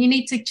rest, and you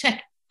need to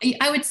check.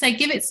 I would say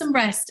give it some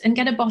rest and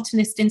get a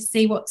botanist in to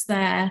see what's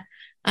there,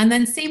 and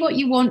then see what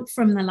you want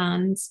from the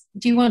land.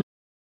 Do you want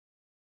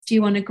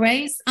to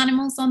graze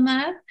animals on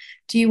there?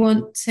 Do you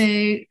want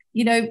to,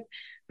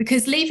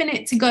 because leaving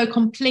it to go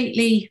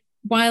completely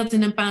wild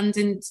and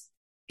abandoned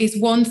is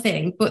one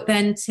thing, but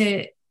then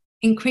to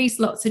increase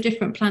lots of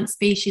different plant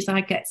species,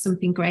 I get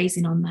something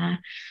grazing on there.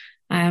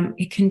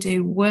 It can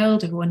do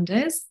world of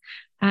wonders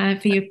for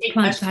your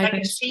plant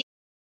diversity.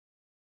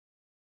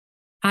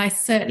 I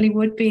certainly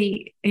would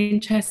be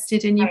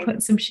interested in you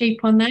putting some sheep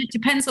on there. It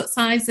depends what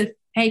size of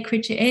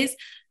acreage it is.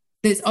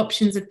 There's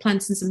options of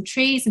planting some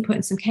trees and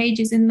putting some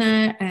cages in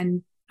there,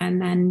 and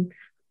then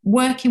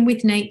working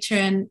with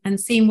nature and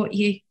seeing what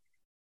you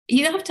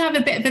have to have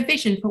a bit of a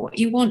vision for what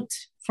you want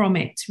from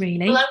it,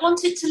 really. Well, I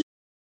want it to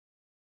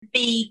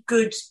be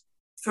good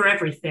for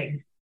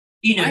everything.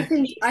 I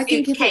think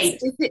if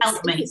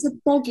it's a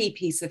boggy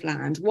piece of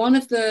land, one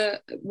of the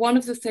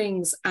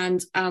things,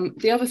 and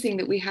the other thing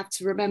that we have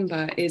to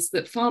remember is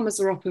that farmers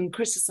are often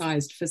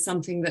criticised for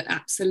something that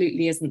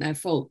absolutely isn't their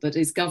fault, that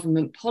is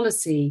government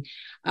policy,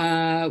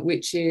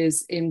 which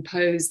is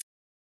imposed.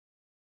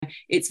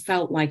 It's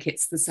felt like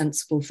it's the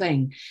sensible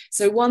thing.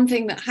 So one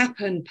thing that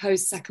happened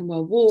post Second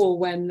World War,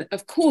 when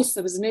of course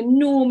there was an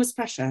enormous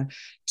pressure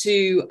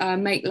to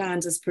make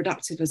land as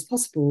productive as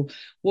possible,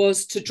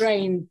 was to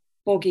drain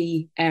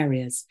boggy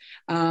areas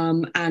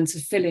and to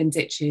fill in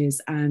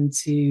ditches and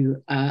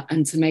to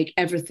make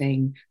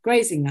everything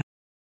grazing land.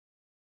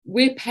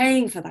 We're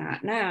paying for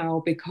that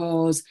now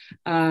because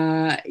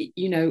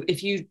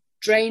if you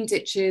drain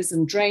ditches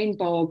and drain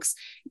bogs,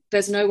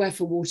 there's nowhere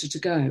for water to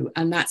go,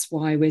 and that's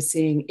why we're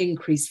seeing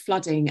increased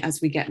flooding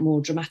as we get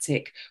more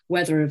dramatic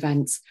weather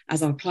events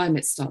as our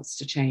climate starts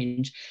to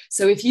change.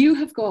 So if you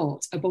have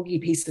got a boggy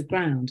piece of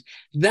ground,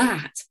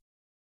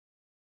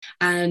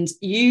 and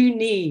you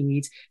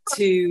need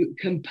to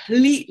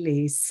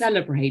completely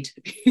celebrate.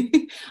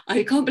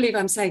 I can't believe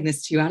I'm saying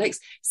this to you, Alex.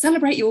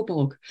 Celebrate your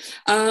bog.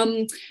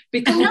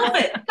 Because I love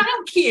it.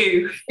 Thank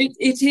you.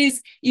 It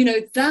is,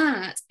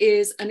 that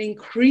is an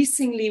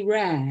increasingly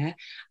rare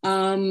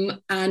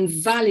and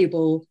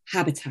valuable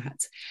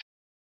habitat.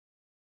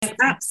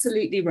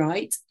 Absolutely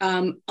right.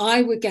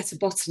 I would get a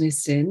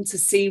botanist in to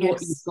see what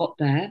you've got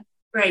there.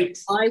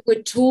 Great. I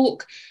would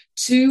talk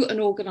to an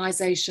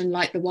organisation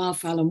like the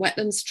Wildfowl and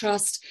Wetlands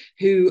Trust,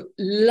 who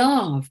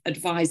love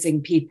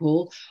advising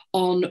people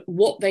on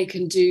what they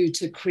can do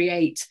to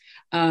create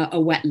a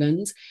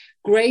wetland.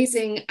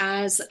 Grazing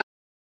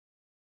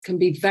can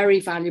be very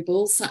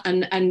valuable,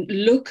 and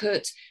look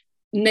at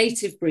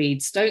native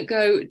breeds. Don't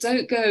go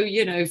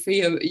for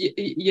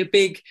your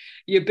big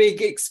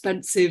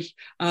expensive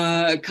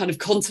kind of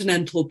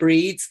continental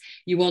breeds.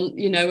 You want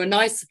a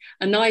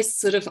nice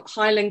sort of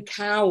Highland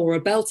cow or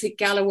a Belted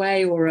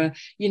Galloway or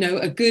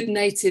a good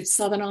native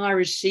Southern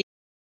Irish sheep.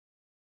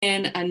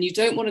 And you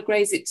don't want to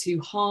graze it too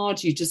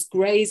hard. You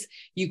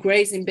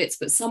graze in bits,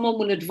 but someone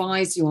will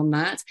advise you on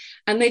that.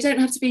 And they don't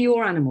have to be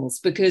your animals,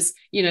 because,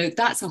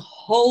 that's a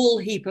whole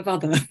heap of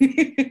other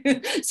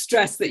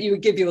stress that you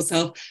would give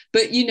yourself.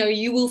 But,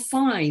 you will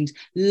find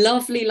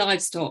lovely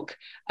livestock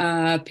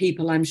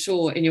people, I'm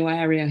sure, in your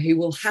area who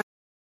will have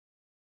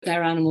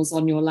their animals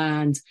on your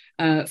land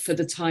for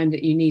the time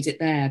that you need it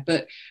there.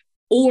 But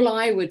all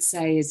I would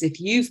say is, if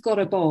you've got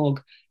a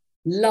bog,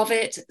 love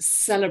it,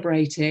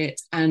 celebrate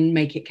it, and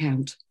make it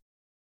count.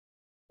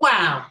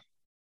 Wow.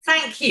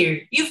 Thank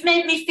you. You've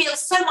made me feel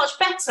so much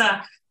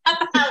better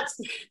about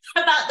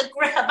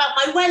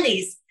my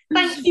wellies.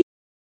 Thank you.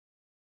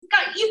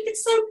 You've been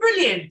so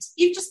brilliant.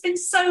 You've just been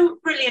so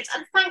brilliant.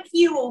 And thank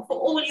you all for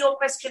all your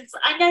questions.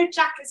 I know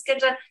Jack is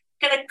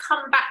gonna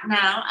come back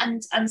now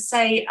and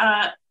say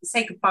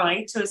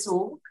goodbye to us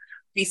all.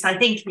 At least I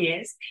think he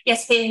is.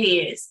 Yes, here he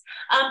is.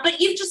 But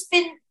you've just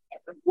been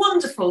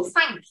wonderful.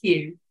 Thank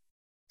you.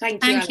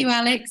 Thank you,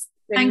 Alex.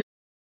 Thank you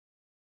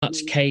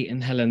much, Kate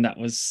and Helen. That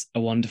was a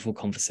wonderful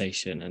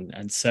conversation,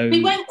 and so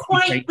we went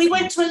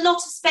to a lot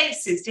of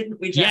spaces, didn't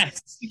we, Jack?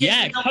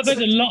 Yes, covered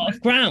a lot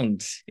of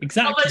ground.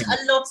 Exactly, covered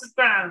a lot of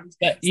ground.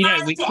 But we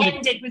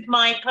ended with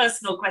my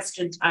personal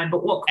question time.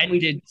 But what can we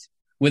do?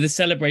 With a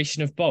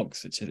celebration of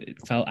bogs, which it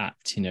felt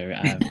apt,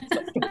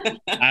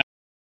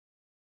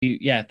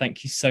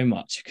 Thank you so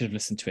much. I could have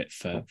listened to it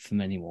for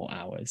many more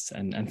hours.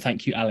 And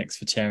thank you, Alex,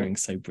 for chairing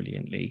so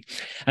brilliantly.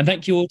 And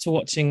thank you all to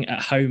watching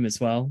at home as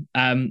well.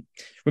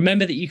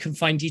 Remember that you can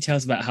find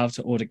details about how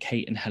to order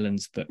Kate and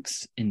Helen's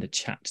books in the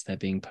chat. They're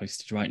being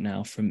posted right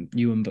now from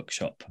Newham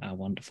Bookshop, our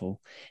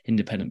wonderful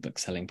independent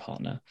bookselling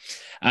partner.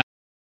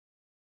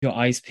 Your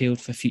eyes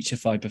peeled for future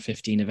Fibre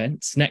 15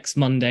 events. Next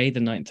Monday, the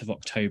 9th of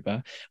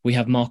October, we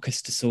have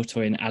Marcus de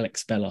Sortoy and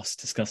Alex Bellos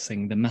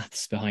discussing the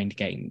maths behind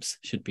games.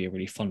 Should be a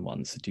really fun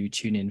one, so do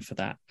tune in for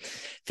that.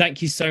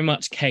 Thank you so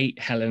much, Kate,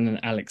 Helen,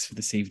 and Alex for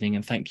this evening,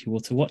 and thank you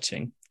all for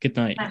watching. Good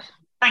night.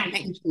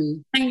 Thank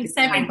you. Thanks,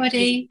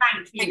 everybody.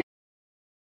 Thank you.